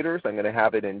conventional theaters. I'm going to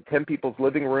have it in 10 people's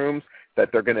living rooms, that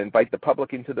they're going to invite the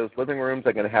public into those living rooms.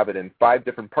 I'm going to have it in 5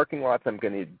 different parking lots. I'm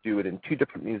going to do it in 2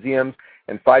 different museums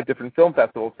and 5 different film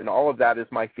festivals, and all of that is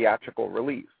my theatrical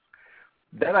release.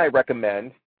 Then I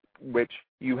recommend, which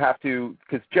you have to,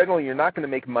 because generally you're not going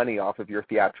to make money off of your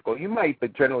theatrical. You might,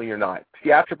 but generally you're not.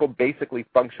 Theatrical basically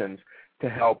functions to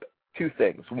help 2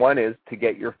 things. One is to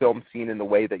get your film seen in the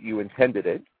way that you intended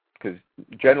it, because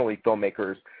generally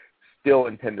filmmakers still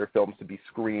intend their films to be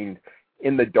screened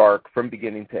in the dark from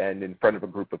beginning to end in front of a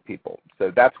group of people.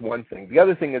 So that's one thing. The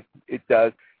other thing it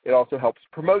also helps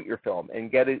promote your film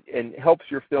and helps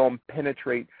your film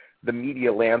penetrate the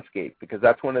media landscape, because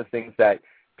that's one of the things that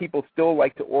people still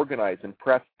like to organize, and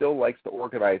press still likes to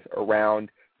organize around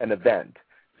an event.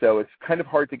 So it's kind of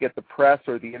hard to get the press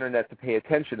or the internet to pay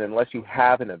attention unless you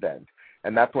have an event.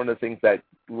 And that's one of the things that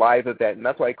live event, and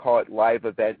that's why I call it live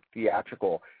event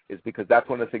theatrical, is because that's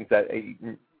one of the things that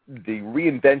the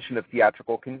reinvention of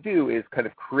theatrical can do, is kind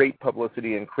of create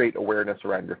publicity and create awareness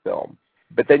around your film.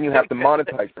 But then you have to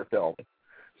monetize your film.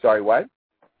 Sorry, what?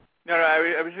 No,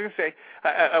 I was going to say,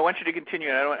 I want you to continue,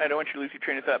 and I don't want you to lose your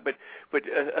train of thought, but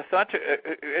a thought,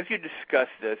 as you discuss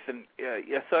this, and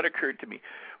a thought occurred to me.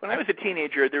 When I was a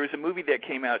teenager, there was a movie that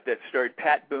came out that starred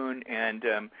Pat Boone and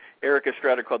Eric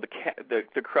Estrada called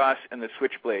The Cross and the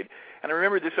Switchblade. And I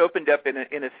remember this opened up in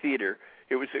a theater.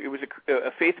 It was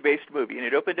a faith-based movie, and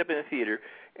it opened up in a theater,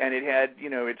 and it had,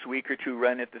 its week or two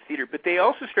run at the theater. But they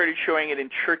also started showing it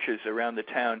in churches around the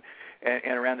town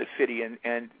and around the city,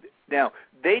 and now,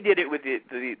 they did it with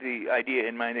the idea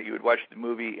in mind that you would watch the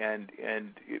movie and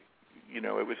it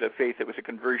was a faith, it was a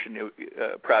conversion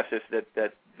process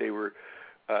that they were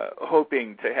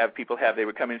hoping to have people have. They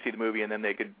would come in and see the movie, and then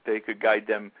they could guide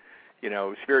them,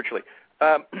 spiritually.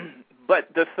 But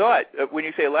the thought, when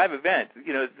you say a live event,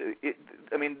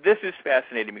 this is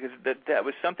fascinating, because that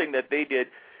was something that they did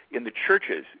in the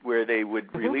churches, where they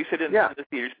would release it in the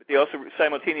theaters, but they also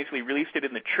simultaneously released it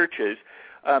in the churches.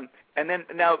 And then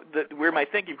now, where my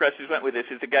thinking process went with this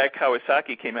is the guy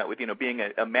Kawasaki came out with, being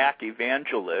a Mac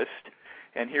evangelist,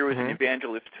 and here was an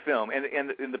evangelist film.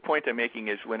 And the point I'm making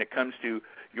is, when it comes to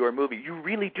your movie, you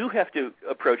really do have to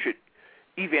approach it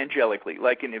evangelically,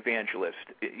 like an evangelist.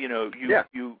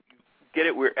 You get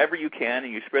it wherever you can,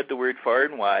 and you spread the word far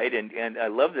and wide. And I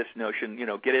love this notion,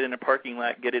 get it in a parking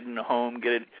lot, get it in a home,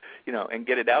 get it, and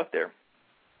get it out there.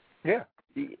 Yeah,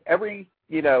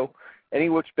 any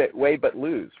which way but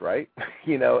lose, right?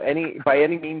 By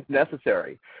any means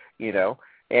necessary,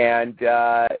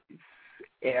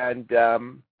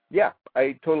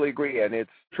 I totally agree. And it's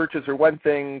churches are one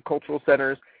thing, cultural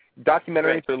centers.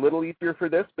 Documentaries are a little easier for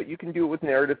this, but you can do it with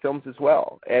narrative films as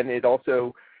well. And it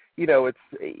also,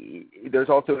 there's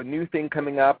also a new thing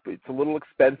coming up. It's a little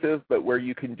expensive, but where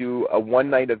you can do a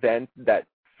one-night event that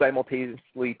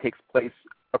simultaneously takes place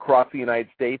across the United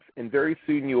States, and very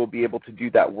soon you will be able to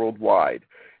do that worldwide.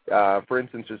 For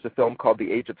instance, there's a film called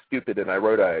The Age of Stupid, and I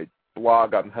wrote a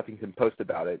blog on Huffington Post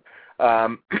about it.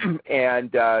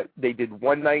 And they did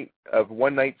one-night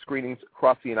screenings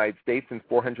across the United States in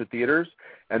 400 theaters,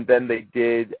 and then they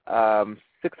did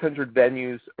 600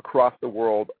 venues across the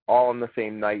world, all on the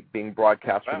same night, being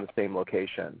broadcast from the same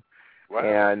location. Wow.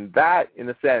 And that, in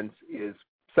a sense, is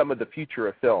some of the future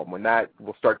of film, when that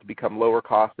will start to become lower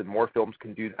cost and more films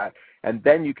can do that. And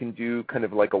then you can do kind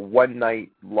of like a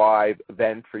one-night live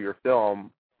event for your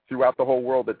film throughout the whole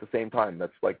world at the same time.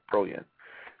 That's like brilliant.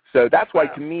 So that's why,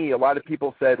 to me, a lot of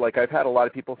people said, like I've had a lot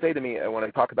of people say to me when I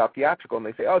talk about theatrical, and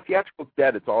they say, oh, theatrical's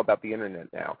dead. It's all about the internet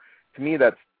now. To me,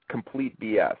 that's complete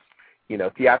BS.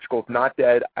 Theatrical's not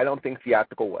dead. I don't think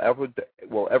theatrical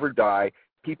will ever die.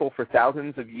 People for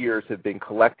thousands of years have been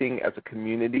collecting as a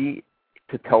community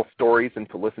to tell stories and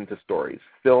to listen to stories.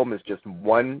 Film is just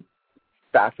one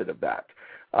facet of that.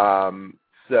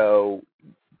 So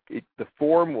the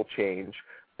form will change,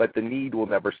 but the need will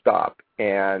never stop.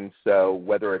 And so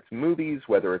whether it's movies,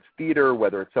 whether it's theater,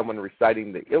 whether it's someone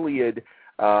reciting the Iliad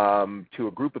to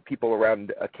a group of people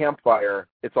around a campfire,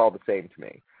 it's all the same to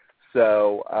me.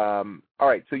 So, all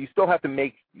right, so you still have to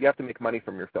make money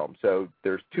from your film. So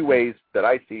there's two ways that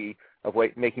I see of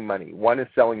making money. One is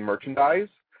selling merchandise,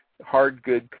 hard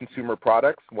good consumer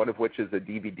products, one of which is a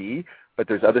DVD, but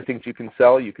there's other things you can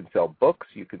sell. You can sell books,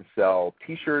 you can sell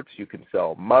T-shirts, you can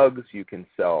sell mugs, you can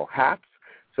sell hats.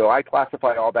 So I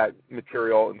classify all that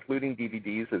material, including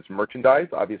DVDs, as merchandise.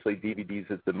 Obviously, DVDs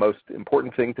is the most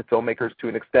important thing to filmmakers to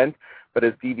an extent, but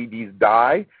as DVDs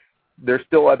die, there's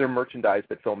still other merchandise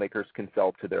that filmmakers can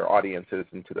sell to their audiences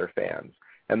and to their fans.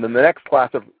 And then the next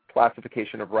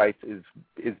classification of rights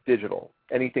is digital,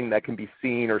 anything that can be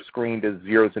seen or screened as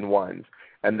zeros and ones.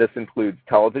 And this includes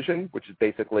television, which is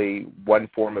basically one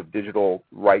form of digital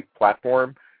right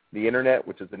platform, the internet,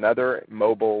 which is another,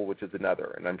 mobile, which is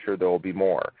another, and I'm sure there will be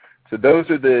more. So those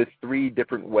are the three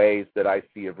different ways that I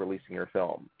see of releasing your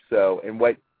film. So, and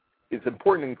what is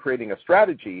important in creating a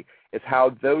strategy is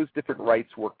how those different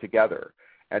rights work together,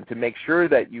 and to make sure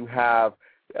that you have.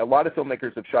 A lot of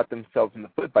filmmakers have shot themselves in the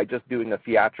foot by just doing a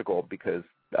theatrical because,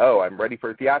 oh, I'm ready for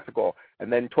a theatrical,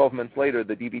 and then 12 months later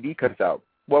the DVD comes out.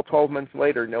 Well, 12 months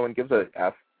later, no one gives a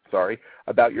F,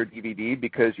 about your DVD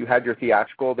because you had your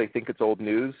theatrical. They think it's old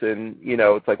news, and,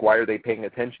 it's like, why are they paying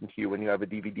attention to you when you have a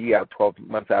DVD out 12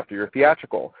 months after your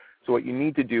theatrical? So what you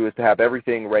need to do is to have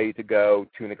everything ready to go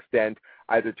to an extent,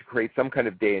 either to create some kind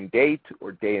of day and date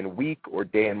or day and week or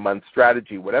day and month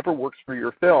strategy, whatever works for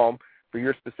your film, for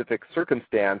your specific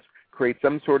circumstance, create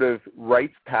some sort of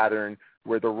rights pattern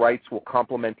where the rights will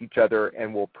complement each other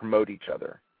and will promote each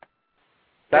other.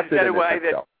 That's it in a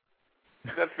nutshell.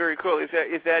 That's very cool. Is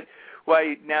that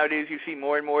why nowadays you see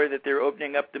more and more that they're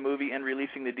opening up the movie and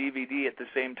releasing the DVD at the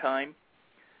same time?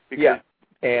 Because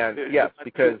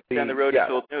because down the road it's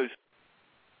old news.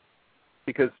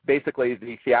 Because basically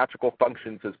the theatrical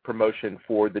functions as promotion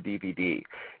for the DVD.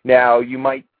 Now, you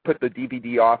might put the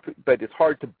DVD off, but it's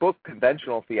hard to book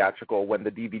conventional theatrical when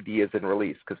the DVD is in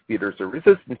release because theaters are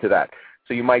resistant to that.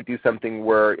 So you might do something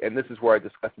where, and this is where I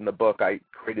discuss in the book, I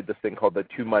created this thing called the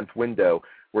 2-month window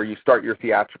where you start your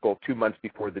theatrical 2 months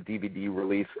before the DVD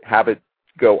release, have it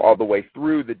go all the way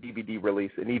through the DVD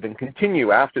release and even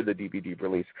continue after the DVD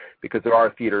release because there are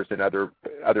theaters and other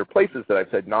places that I've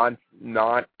said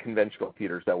not conventional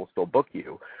theaters that will still book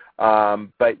you.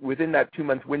 But within that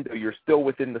 2-month window, you're still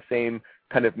within the same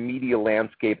kind of media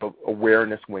landscape of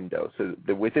awareness window. So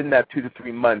within that 2 to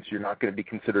 3 months, you're not going to be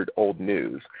considered old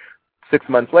news. 6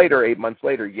 months later, 8 months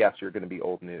later, yes, you're going to be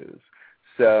old news.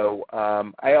 So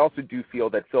I also do feel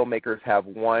that filmmakers have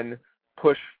one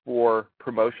push for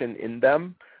promotion in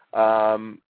them,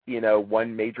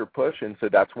 one major push, and so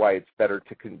that's why it's better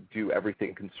to do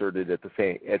everything concerted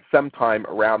at some time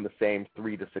around the same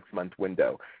 3 to 6 month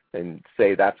window, and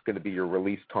say that's going to be your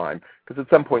release time, because at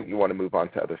some point you want to move on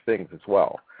to other things as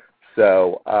well.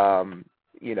 So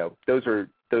those are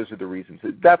the reasons.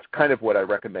 That's kind of what I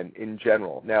recommend in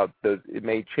general. Now, it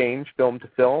may change film to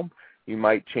film. You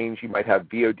might have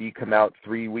VOD come out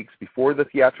 3 weeks before the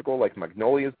theatrical, like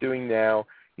Magnolia is doing now.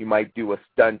 You might do a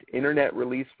stunt internet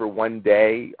release for one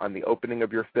day on the opening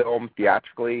of your film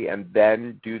theatrically, and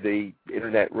then do the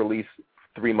internet release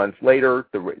 3 months later,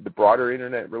 the broader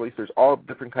internet release. There's all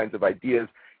different kinds of ideas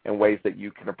and ways that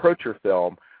you can approach your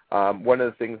film. One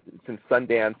of the things, since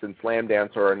Sundance and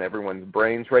Slamdance are in everyone's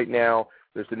brains right now,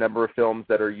 There's a number of films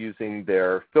that are using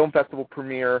their film festival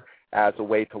premiere as a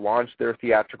way to launch their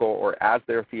theatrical or as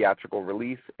their theatrical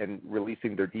release and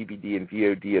releasing their DVD and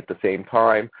VOD at the same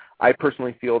time. I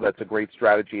personally feel that's a great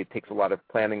strategy. It takes a lot of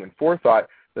planning and forethought.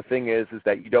 The thing is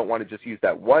that you don't want to just use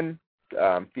that one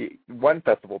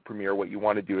festival premiere. What you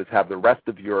want to do is have the rest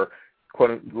of your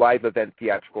quote live event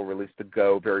theatrical release to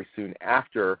go very soon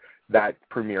after that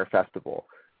premiere festival.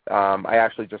 I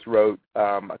actually just wrote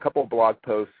a couple of blog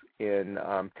posts in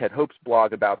Ted Hope's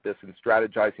blog about this and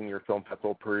strategizing your film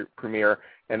festival premiere,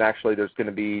 and actually that's going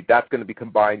to be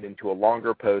combined into a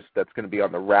longer post that's going to be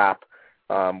on the Wrap,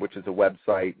 which is a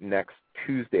website, next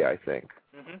Tuesday, I think.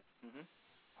 Mm-hmm. Mm-hmm.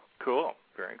 Cool.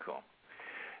 Very cool.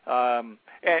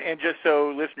 And just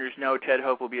so listeners know, Ted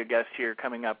Hope will be a guest here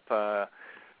coming up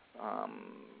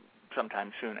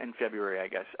sometime soon in February, I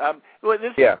guess.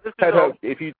 Ted Hope.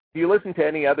 If you listen to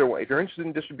any other one, if you're interested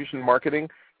in distribution and marketing,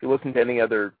 if you listen to any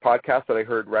other podcast that I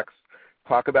heard Rex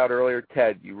talk about earlier,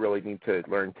 Ted, you really need to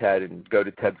learn Ted and go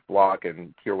to Ted's blog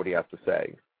and hear what he has to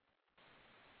say.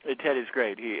 Ted is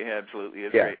great. He absolutely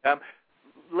is great.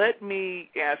 Let me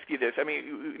ask you this. I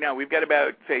mean, now we've got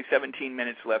about, say, 17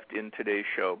 minutes left in today's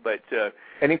show, but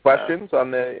any questions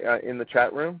on the in the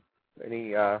chat room?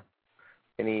 Any questions?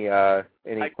 The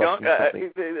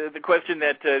question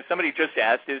that somebody just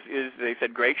asked is they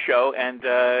said, great show, and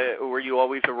were you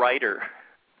always a writer?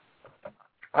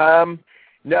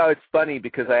 No, it's funny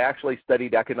because I actually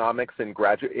studied economics in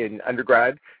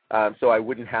undergrad, so I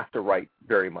wouldn't have to write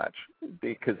very much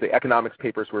because the economics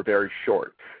papers were very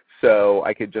short. So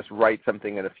I could just write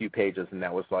something in a few pages, and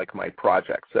that was like my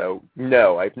project. So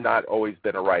no, I've not always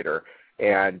been a writer.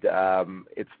 And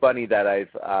it's funny that I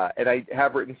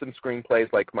have written some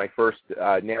screenplays, like my first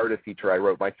narrative feature I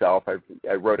wrote myself. I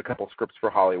wrote a couple scripts for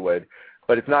Hollywood,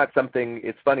 but it's not something,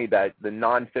 it's funny that the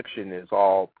nonfiction is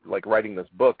all, like writing this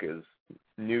book is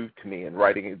new to me, and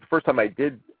the first time I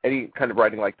did any kind of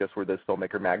writing like this were this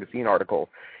Filmmaker magazine article.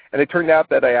 And it turned out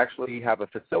that I actually have a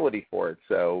facility for it.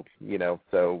 So,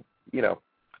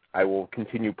 I will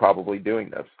continue probably doing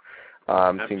this.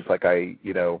 Seems like I,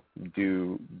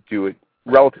 do it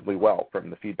relatively well from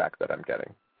the feedback that I'm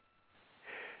getting.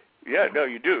 Yeah, no,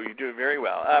 you do. You do it very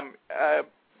well.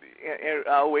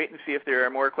 I'll wait and see if there are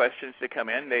more questions to come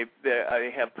in.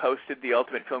 I have posted the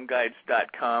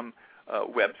ultimatefilmguides.com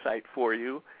website for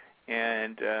you,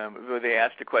 and they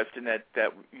asked a question that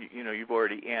you've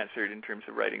already answered in terms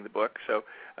of writing the book. So,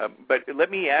 but let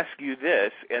me ask you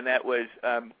this, and that was.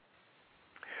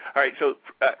 All right, so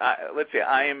let's say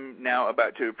I am now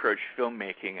about to approach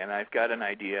filmmaking, and I've got an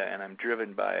idea, and I'm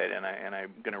driven by it, and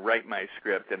I'm going to write my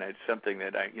script, and it's something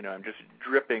that I'm just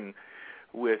dripping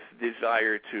with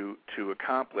desire to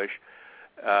accomplish.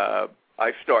 I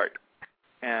start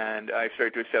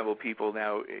to assemble people.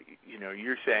 Now,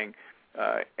 you're saying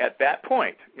at that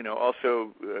point,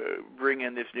 also bring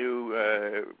in this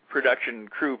new production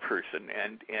crew person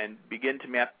and begin to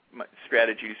map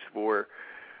strategies for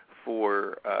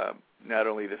not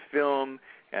only the film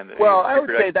and the I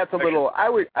would say that's a little. I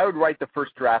would write the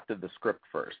first draft of the script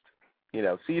first.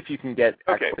 See if you can get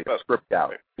actually a script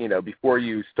out. Before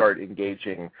you start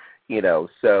engaging.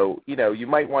 So you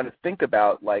might want to think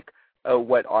about like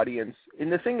what audience.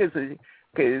 And the thing is,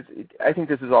 I think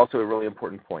this is also a really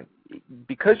important point.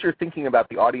 Because you're thinking about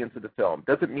the audience of the film,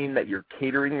 doesn't mean that you're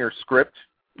catering your script,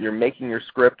 you're making your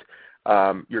script,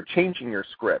 you're changing your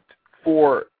script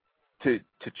to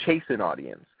chase an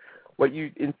audience.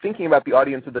 In thinking about the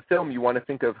audience of the film, you want to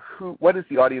think of what is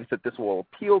the audience that this will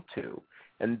appeal to,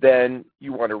 and then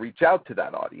you want to reach out to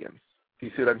that audience. Do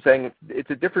you see what I'm saying? It's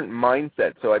a different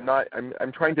mindset. So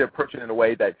I'm trying to approach it in a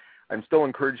way that I'm still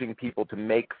encouraging people to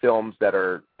make films that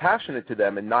are passionate to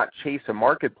them and not chase a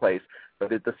marketplace,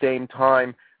 but at the same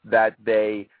time that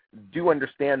they do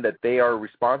understand that they are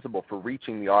responsible for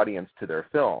reaching the audience to their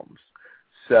films.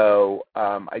 So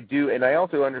I do, and I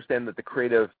also understand that the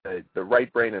creative, the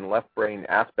right brain and left brain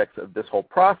aspects of this whole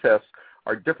process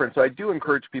are different. So I do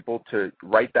encourage people to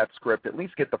write that script, at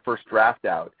least get the first draft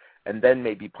out, and then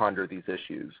maybe ponder these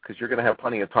issues, because you're going to have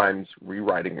plenty of times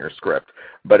rewriting your script.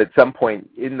 But at some point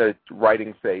in the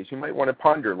writing phase, you might want to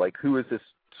ponder, like, who is this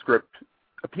script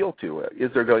appeal to?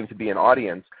 Is there going to be an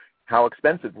audience? How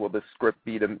expensive will this script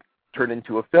be to turn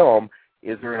into a film?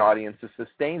 Is there an audience to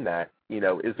sustain that?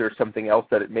 Is there something else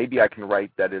that maybe I can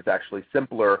write that is actually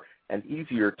simpler and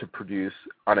easier to produce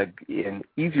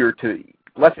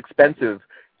less expensive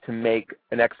to make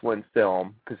an excellent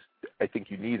film, because I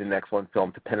think you need an excellent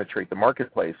film to penetrate the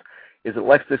marketplace. Is it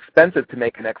less expensive to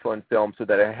make an excellent film so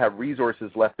that I have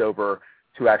resources left over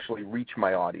to actually reach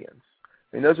my audience?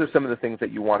 I mean, those are some of the things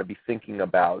that you want to be thinking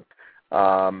about.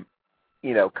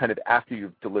 kind of after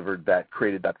you've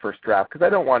created that first draft, because I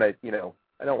don't want to,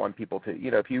 I don't want people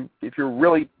to, if you're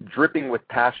really dripping with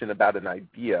passion about an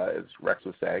idea, as Rex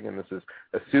was saying, and this is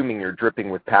assuming you're dripping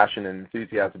with passion and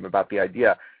enthusiasm about the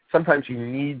idea, sometimes you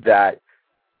need that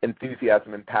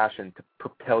enthusiasm and passion to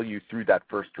propel you through that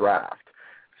first draft.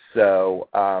 So,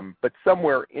 but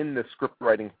somewhere in the script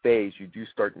writing phase, you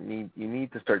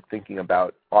need to start thinking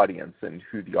about audience and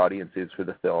who the audience is for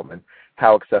the film and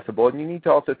how accessible. And you need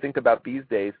to also think about these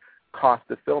days cost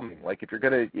of filming. Like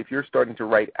if you're starting to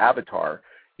write Avatar,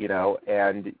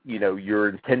 and you're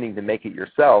intending to make it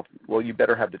yourself, well, you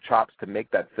better have the chops to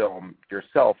make that film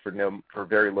yourself for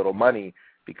very little money,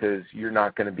 because you're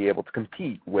not going to be able to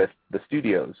compete with the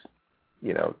studios.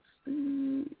 See what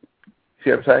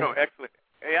I'm saying? No, excellent.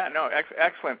 Yeah, no,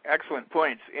 excellent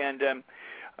points. And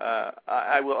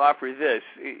I will offer this.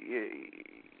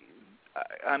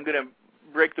 I'm going to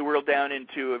break the world down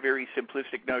into a very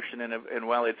simplistic notion, and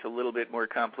while it's a little bit more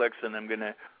complex than I'm going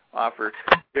to offer,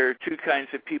 there are two kinds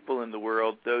of people in the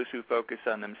world: those who focus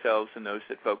on themselves and those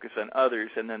that focus on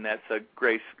others, and then that's a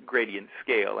gradient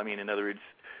scale. I mean, in other words,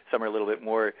 some are a little bit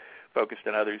more focused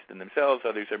on others than themselves,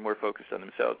 others are more focused on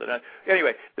themselves than others.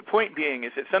 Anyway, the point being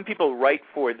is that some people write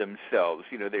for themselves.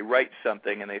 They write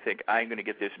something and they think, I'm going to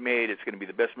get this made, it's going to be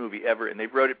the best movie ever, and they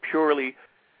wrote it purely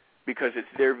because it's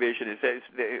their vision.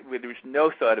 There's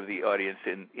no thought of the audience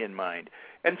in mind.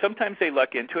 And sometimes they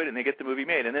luck into it and they get the movie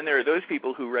made. And then there are those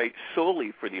people who write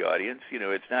solely for the audience.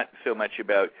 It's not so much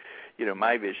about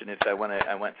my vision. It's I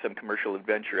want some commercial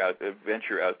adventure out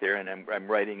there, and I'm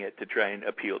writing it to try and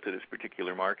appeal to this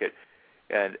particular market.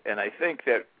 And I think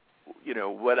that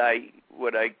what I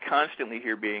constantly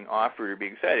hear being offered or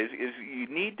being said is you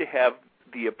need to have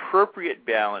the appropriate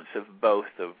balance of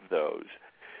both of those.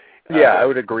 Yeah, I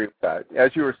would agree with that.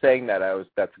 As you were saying that,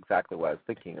 that's exactly what I was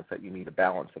thinking, is that you need a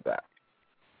balance of that.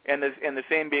 And the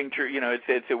same being true,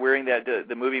 it's wearing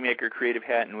the movie maker creative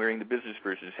hat and wearing the business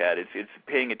person's hat. It's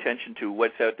paying attention to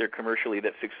what's out there commercially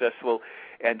that's successful,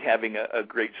 and having a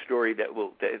great story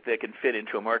that can fit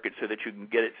into a market so that you can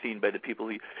get it seen by the people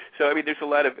who. So I mean, there's a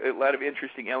lot of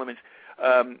interesting elements.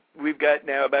 We've got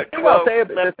now about 12.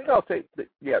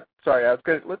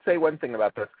 Let's say one thing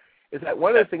about this is that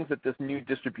one of the things that this new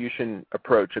distribution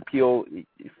approach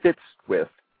fits with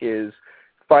is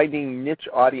finding niche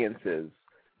audiences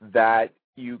that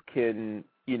you can,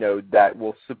 that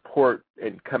will support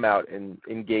and come out and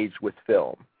engage with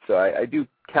film. So I do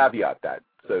caveat that,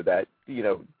 so that,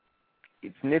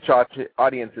 it's niche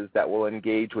audiences that will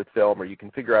engage with film, or you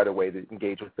can figure out a way to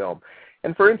engage with film.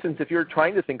 And for instance, if you're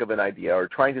trying to think of an idea or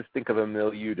trying to think of a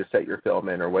milieu to set your film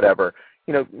in or whatever,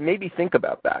 maybe think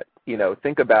about that.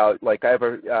 Think about, like, I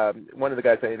have one of the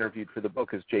guys I interviewed for the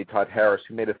book is J. Todd Harris,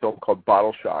 who made a film called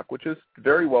Bottle Shock, which is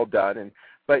very well done,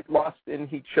 but lost, and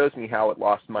he shows me how it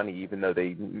lost money, even though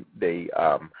they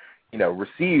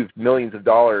received millions of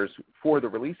dollars for the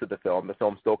release of the film. The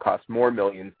film still cost more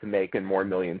millions to make and more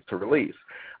millions to release.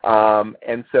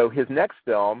 And so his next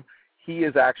film,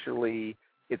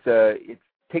 it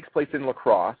takes place in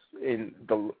lacrosse, in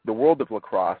the world of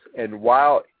lacrosse, and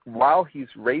while he's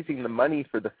raising the money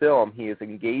for the film, he is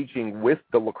engaging with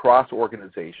the lacrosse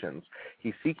organizations.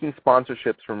 He's seeking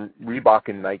sponsorships from Reebok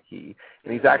and Nike,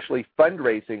 and he's actually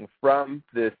fundraising from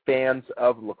the fans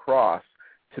of lacrosse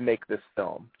to make this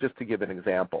film, just to give an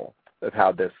example of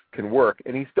how this can work.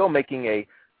 And he's still making a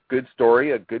good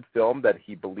story, a good film that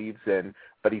he believes in,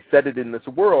 but he set it in this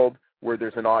world where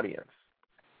there's an audience.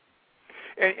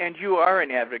 And you are an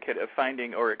advocate of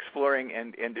finding or exploring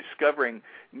and discovering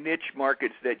niche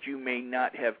markets that you may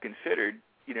not have considered,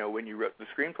 when you wrote the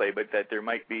screenplay, but that there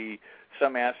might be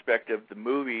some aspect of the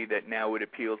movie that now would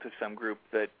appeal to some group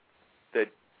that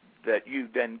you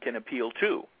then can appeal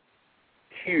to.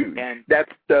 Huge. And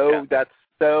that's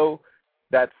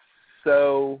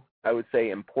so I would say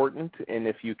important, and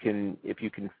if you can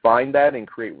find that and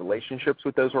create relationships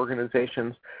with those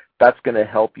organizations, that's going to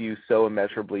help you so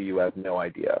immeasurably you have no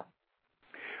idea.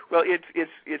 Well, it's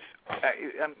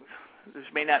this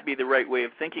may not be the right way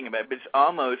of thinking about it, but it's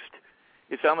almost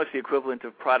the equivalent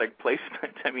of product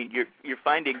placement. I mean, you're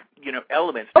finding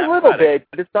elements. A little bit,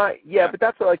 but it's not. Yeah, but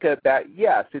that's like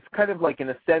yes, it's kind of like, in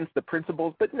a sense, the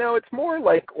principles, but no, it's more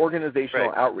like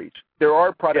organizational outreach. There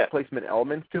are product placement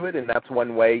elements to it, and that's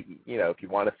one way. If you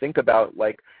want to think about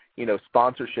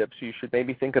sponsorships, you should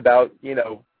maybe think about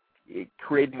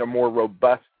creating a more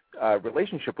robust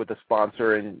relationship with a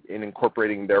sponsor and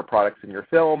incorporating their products in your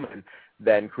film, and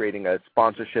then creating a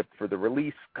sponsorship for the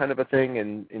release kind of a thing,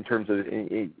 and in terms of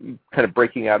kind of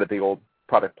breaking out of the old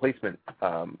product placement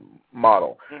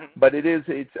model. Mm-hmm. But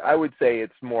I would say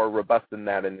it's more robust than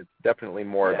that, and it's definitely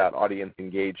more about audience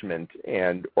engagement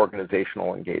and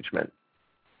organizational engagement.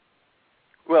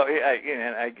 Well,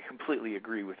 I completely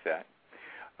agree with that.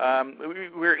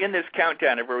 We're in this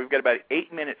countdown where we've got about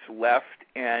 8 minutes left,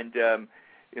 and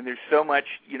there's so much,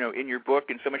 in your book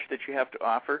and so much that you have to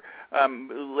offer.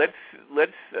 Let's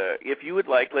if you would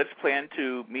like, let's plan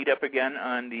to meet up again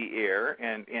on the air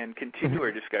and continue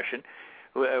our discussion.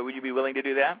 Would you be willing to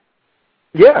do that?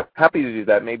 Yeah, happy to do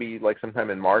that. Maybe like sometime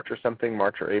in March or something,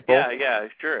 March or April. Yeah,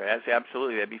 sure.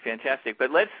 Absolutely, that'd be fantastic.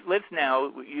 But let's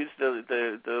now use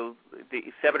the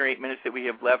 7 or 8 minutes that we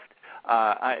have left.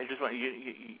 I just want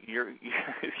you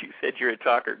said you're a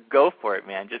talker. Go for it,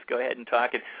 man. Just go ahead and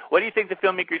talk it. What do you think the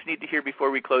filmmakers need to hear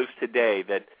before we close today?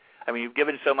 You've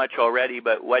given so much already,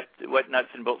 but what nuts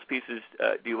and bolts pieces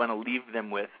do you want to leave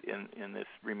them with in this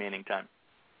remaining time?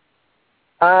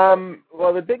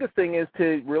 Well, the biggest thing is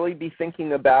to really be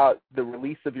thinking about the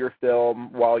release of your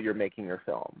film while you're making your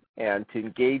film, and to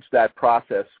engage that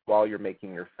process while you're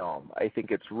making your film. I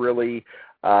think it's really,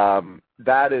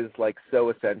 that is like so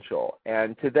essential.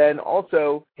 And to then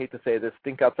also, hate to say this,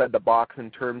 think outside the box in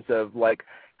terms of like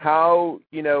how,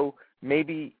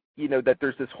 maybe, that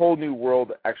there's this whole new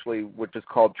world actually, which is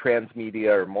called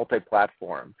transmedia or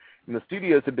multi-platform. And the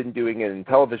studios have been doing it and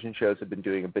television shows have been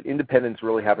doing it, but independents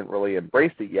really haven't really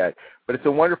embraced it yet. But it's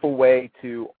a wonderful way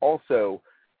to also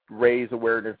raise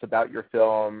awareness about your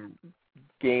film,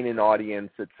 gain an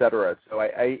audience, etc. So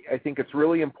I think it's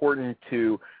really important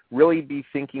to really be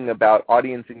thinking about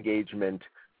audience engagement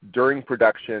during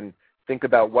production. Think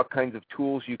about what kinds of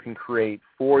tools you can create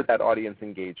for that audience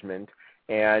engagement.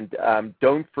 And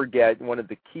don't forget one of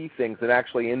the key things, and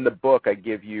actually in the book I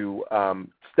give you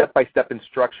step-by-step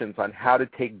instructions on how to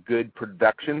take good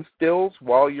production stills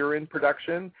while you're in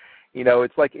production.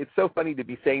 It's so funny to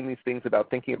be saying these things about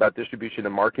thinking about distribution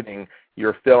and marketing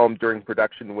your film during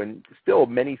production when still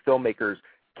many filmmakers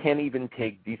can't even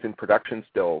take decent production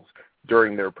stills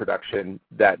during their production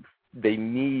that they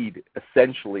need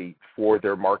essentially for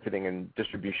their marketing and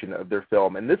distribution of their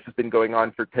film. And this has been going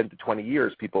on for 10 to 20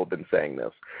 years. People have been saying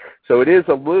this. So it is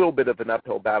a little bit of an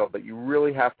uphill battle, but you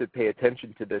really have to pay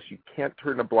attention to this. You can't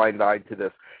turn a blind eye to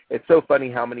this. It's so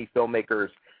funny how many filmmakers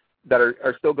that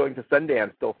are still going to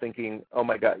Sundance still thinking, oh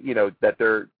my God,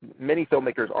 many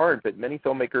filmmakers aren't, but many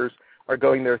filmmakers are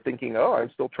going there thinking, oh, I'm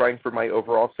still trying for my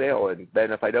overall sale. And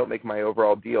then if I don't make my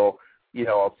overall deal,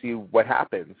 I'll see what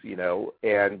happens,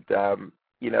 and,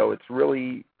 it's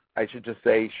really, I should just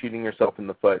say, shooting yourself in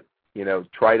the foot.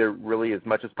 Try to really, as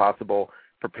much as possible,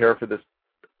 prepare for this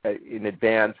in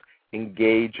advance,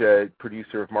 engage a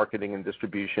producer of marketing and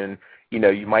distribution.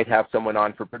 You might have someone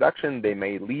on for production. They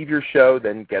may leave your show,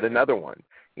 then get another one,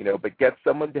 but get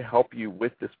someone to help you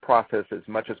with this process as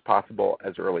much as possible,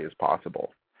 as early as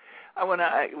possible.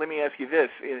 Let me ask you this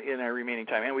in our remaining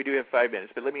time, and we do have 5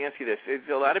 minutes, but let me ask you this.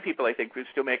 A lot of people, I think, will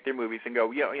still make their movies and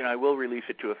go, I will release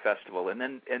it to a festival, and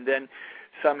then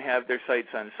some have their sites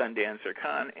on Sundance or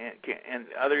Cannes, and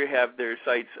others have their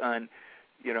sites on,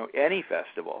 any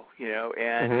festival,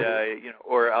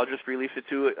 or I'll just release it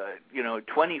to,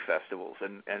 20 festivals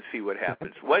and see what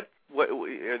happens. What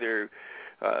are there?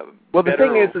 Well, the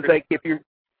thing is like if you're,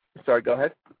 sorry, go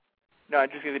ahead. No, I'm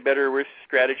just going to say better or worse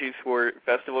strategies for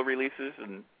festival releases.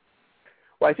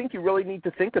 Well, I think you really need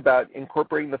to think about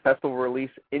incorporating the festival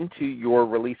release into your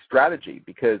release strategy,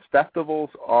 because festivals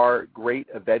are great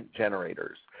event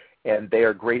generators and they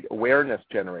are great awareness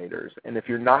generators. And if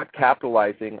you're not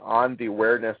capitalizing on the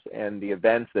awareness and the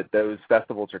events that those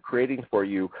festivals are creating for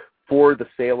you for the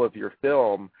sale of your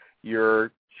film,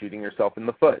 you're shooting yourself in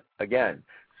the foot again.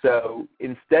 So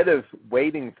instead of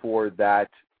waiting for that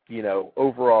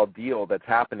overall deal that's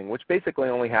happening, which basically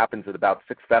only happens at about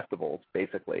 6 festivals,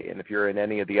 basically. And if you're in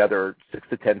any of the other 6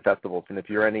 to 10 festivals, and if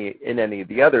you're in any of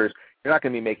the others, you're not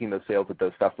going to be making those sales at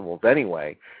those festivals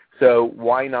anyway. So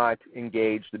why not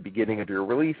engage the beginning of your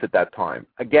release at that time?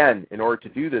 Again, in order to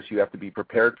do this, you have to be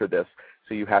prepared for this.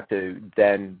 So you have to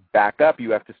then back up.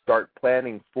 You have to start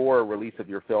planning for a release of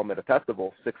your film at a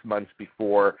festival 6 months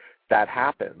before that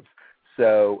happens.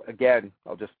 So again,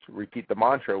 I'll just repeat the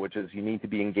mantra, which is you need to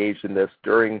be engaged in this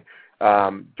during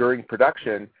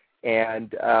production,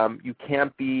 and you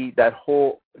can't be the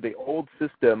old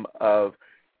system of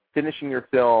finishing your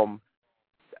film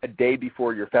a day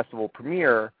before your festival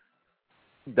premiere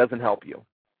doesn't help you.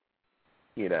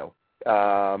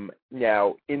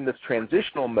 Now in this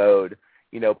transitional mode,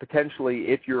 potentially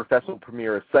if your festival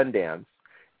premiere is Sundance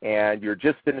and you're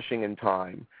just finishing in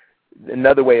time,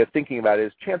 another way of thinking about it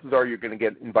is chances are you're going to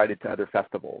get invited to other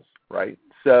festivals, right?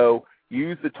 So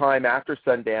use the time after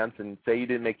Sundance and say you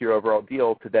didn't make your overall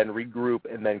deal to then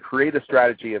regroup and then create a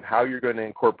strategy of how you're going to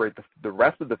incorporate the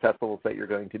rest of the festivals that you're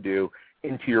going to do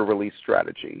into your release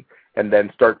strategy, and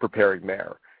then start preparing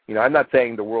there. I'm not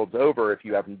saying the world's over if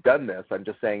you haven't done this. I'm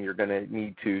just saying you're going to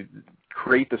need to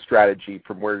create the strategy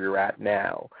from where you're at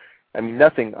now.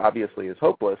 Nothing obviously is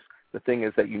hopeless. The thing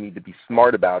is that you need to be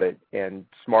smart about it and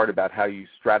smart about how you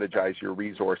strategize your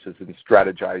resources and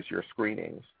strategize your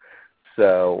screenings.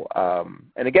 So,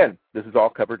 and again, this is all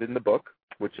covered in the book,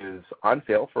 which is on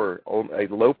sale for a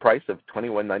low price of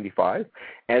 $21.95.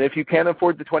 And if you can't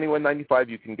afford the $21.95,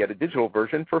 you can get a digital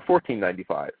version for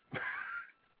 $14.95.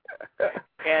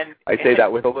 And I say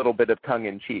that with a little bit of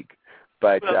tongue-in-cheek.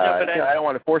 But, I don't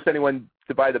want to force anyone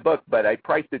to buy the book, but I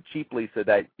priced it cheaply so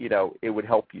that, it would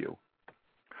help you.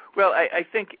 Well, I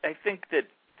think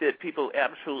that people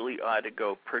absolutely ought to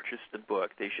go purchase the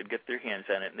book. They should get their hands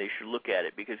on it, and they should look at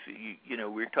it, because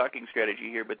we're talking strategy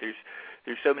here, but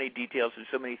there's so many details and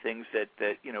so many things that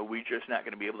we're just not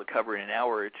going to be able to cover in an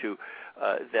hour or two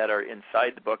that are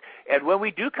inside the book. And when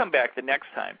we do come back the next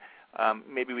time,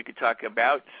 maybe we could talk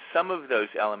about some of those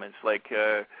elements, like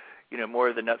more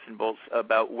of the nuts and bolts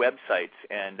about websites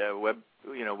and Web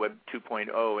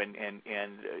 2.0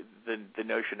 and the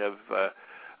notion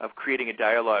of creating a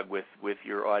dialogue with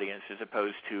your audience, as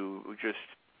opposed to just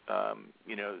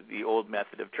the old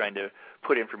method of trying to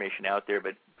put information out there,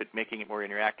 but making it more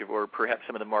interactive, or perhaps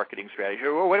some of the marketing strategy.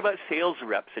 Or what about sales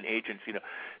reps and agents?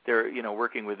 They're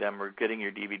working with them or getting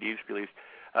your DVDs released.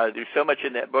 There's so much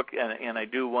in that book, and I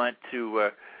do want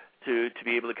to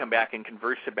be able to come back and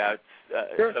converse about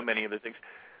Sure. so many of the things.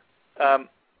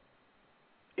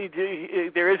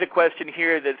 There is a question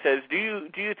here that says, do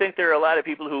you think there are a lot of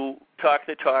people who talk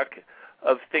the talk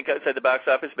of think outside the box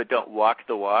office but don't walk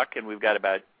the walk? And we've got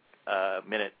about a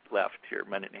minute left here,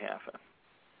 minute and a half.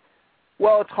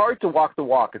 Well, it's hard to walk the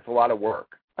walk. It's a lot of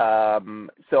work.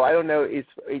 So I don't know.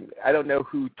 I don't know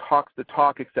who talks the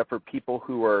talk except for people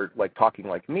who are talking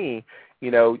like me.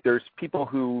 There's people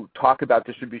who talk about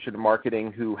distribution and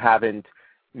marketing who haven't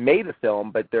made a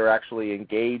film, but they're actually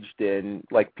engaged in,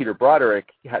 like Peter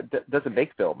Broderick doesn't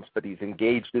make films, but he's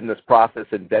engaged in this process,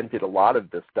 invented a lot of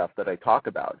this stuff that I talk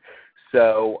about.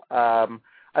 So I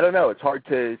don't know. It's hard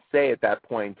to say at that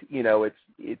point.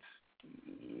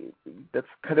 That's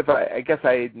kind of I guess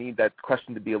I need that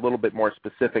question to be a little bit more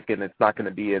specific, and it's not going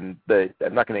to be I'm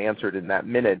not going to answer it in that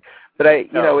minute. But I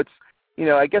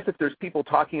guess if there's people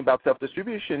talking about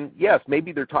self-distribution, yes,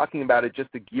 maybe they're talking about it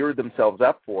just to gear themselves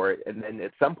up for it, and then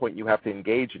at some point you have to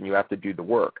engage and you have to do the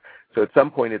work. So at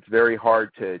some point it's very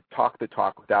hard to talk the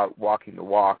talk without walking the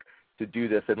walk to do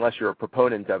this, unless you're a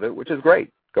proponent of it, which is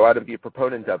great. Go out and be a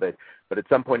proponent of it. But at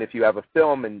some point, if you have a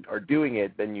film and are doing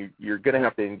it, then you're going to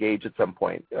have to engage at some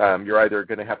point. You're either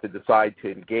going to have to decide to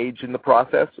engage in the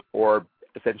process or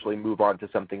essentially move on to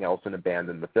something else and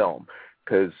abandon the film.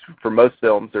 Because for most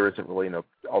films, there isn't really an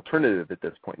alternative at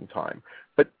this point in time.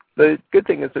 But the good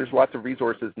thing is there's lots of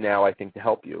resources now, I think, to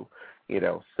help you.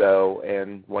 So,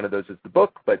 and one of those is the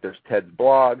book, but there's Ted's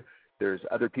blog. There's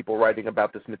other people writing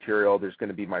about this material. There's going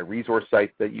to be my resource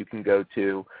site that you can go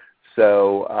to.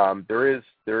 So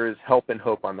there is help and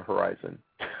hope on the horizon.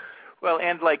 Well,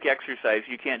 and like exercise,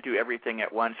 you can't do everything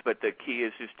at once, but the key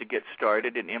is to get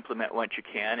started and implement what you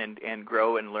can and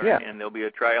grow and learn. Yeah. And there'll be a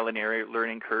trial and error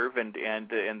learning curve, and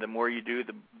the more you do,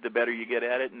 the better you get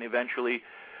at it, and eventually,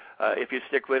 if you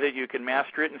stick with it, you can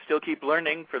master it and still keep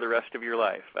learning for the rest of your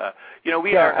life.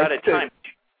 We are out of time.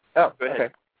 Oh, go ahead.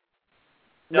 Okay.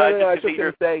 No, I was just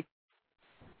going to say.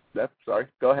 Sorry.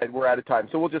 Go ahead. We're out of time,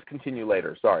 so we'll just continue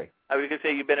later. Sorry. I was going to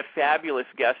say you've been a fabulous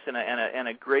guest and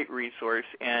a great resource,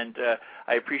 and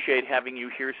I appreciate having you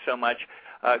here so much.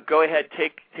 Go ahead,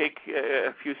 take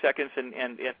a few seconds and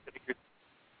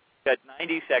got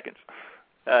 90 seconds.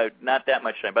 Not that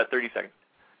much time, about 30 seconds.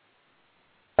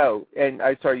 Oh, and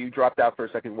I'm sorry, you dropped out for a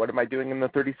second. What am I doing in the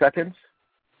 30 seconds?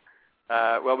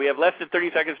 Well, we have less than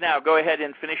 30 seconds now. Go ahead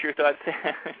and finish your thoughts.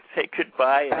 Say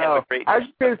goodbye and have a great day. I was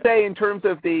just going to say in terms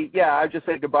of I would just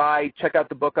say goodbye. Check out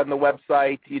the book on the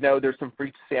website. There's some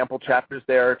free sample chapters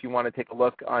there if you want to take a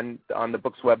look on the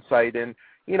book's website. And,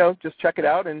 just check it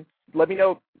out and let me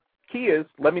know. Key is,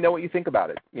 let me know what you think about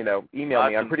it. Email me.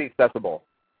 I'm pretty accessible.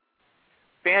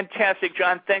 Fantastic,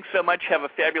 Jon. Thanks so much. Have a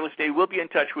fabulous day. We'll be in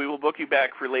touch. We will book you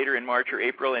back for later in March or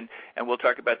April, and we'll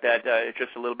talk about that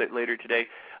just a little bit later today.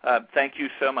 Thank you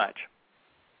so much.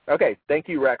 Okay. Thank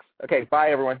you, Rex. Okay.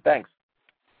 Bye, everyone. Thanks.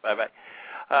 Bye-bye.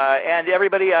 And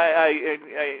everybody,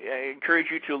 I encourage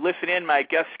you to listen in. My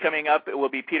guest coming up will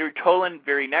be Peter Tolan.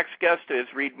 Very next guest is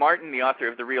Reed Martin, the author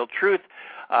of The Real Truth,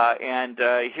 and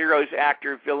Heroes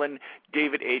actor, villain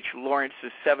David H. Lawrence,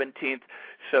 the 17th.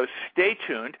 So stay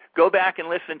tuned. Go back and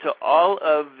listen to all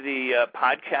of the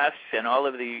podcasts and all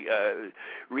of the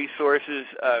resourced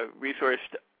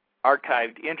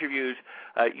archived interviews.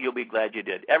 You'll be glad you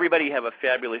did. Everybody have a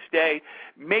fabulous day.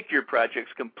 Make your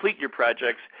projects, complete your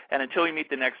projects, and until we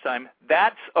meet the next time,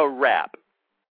 that's a wrap.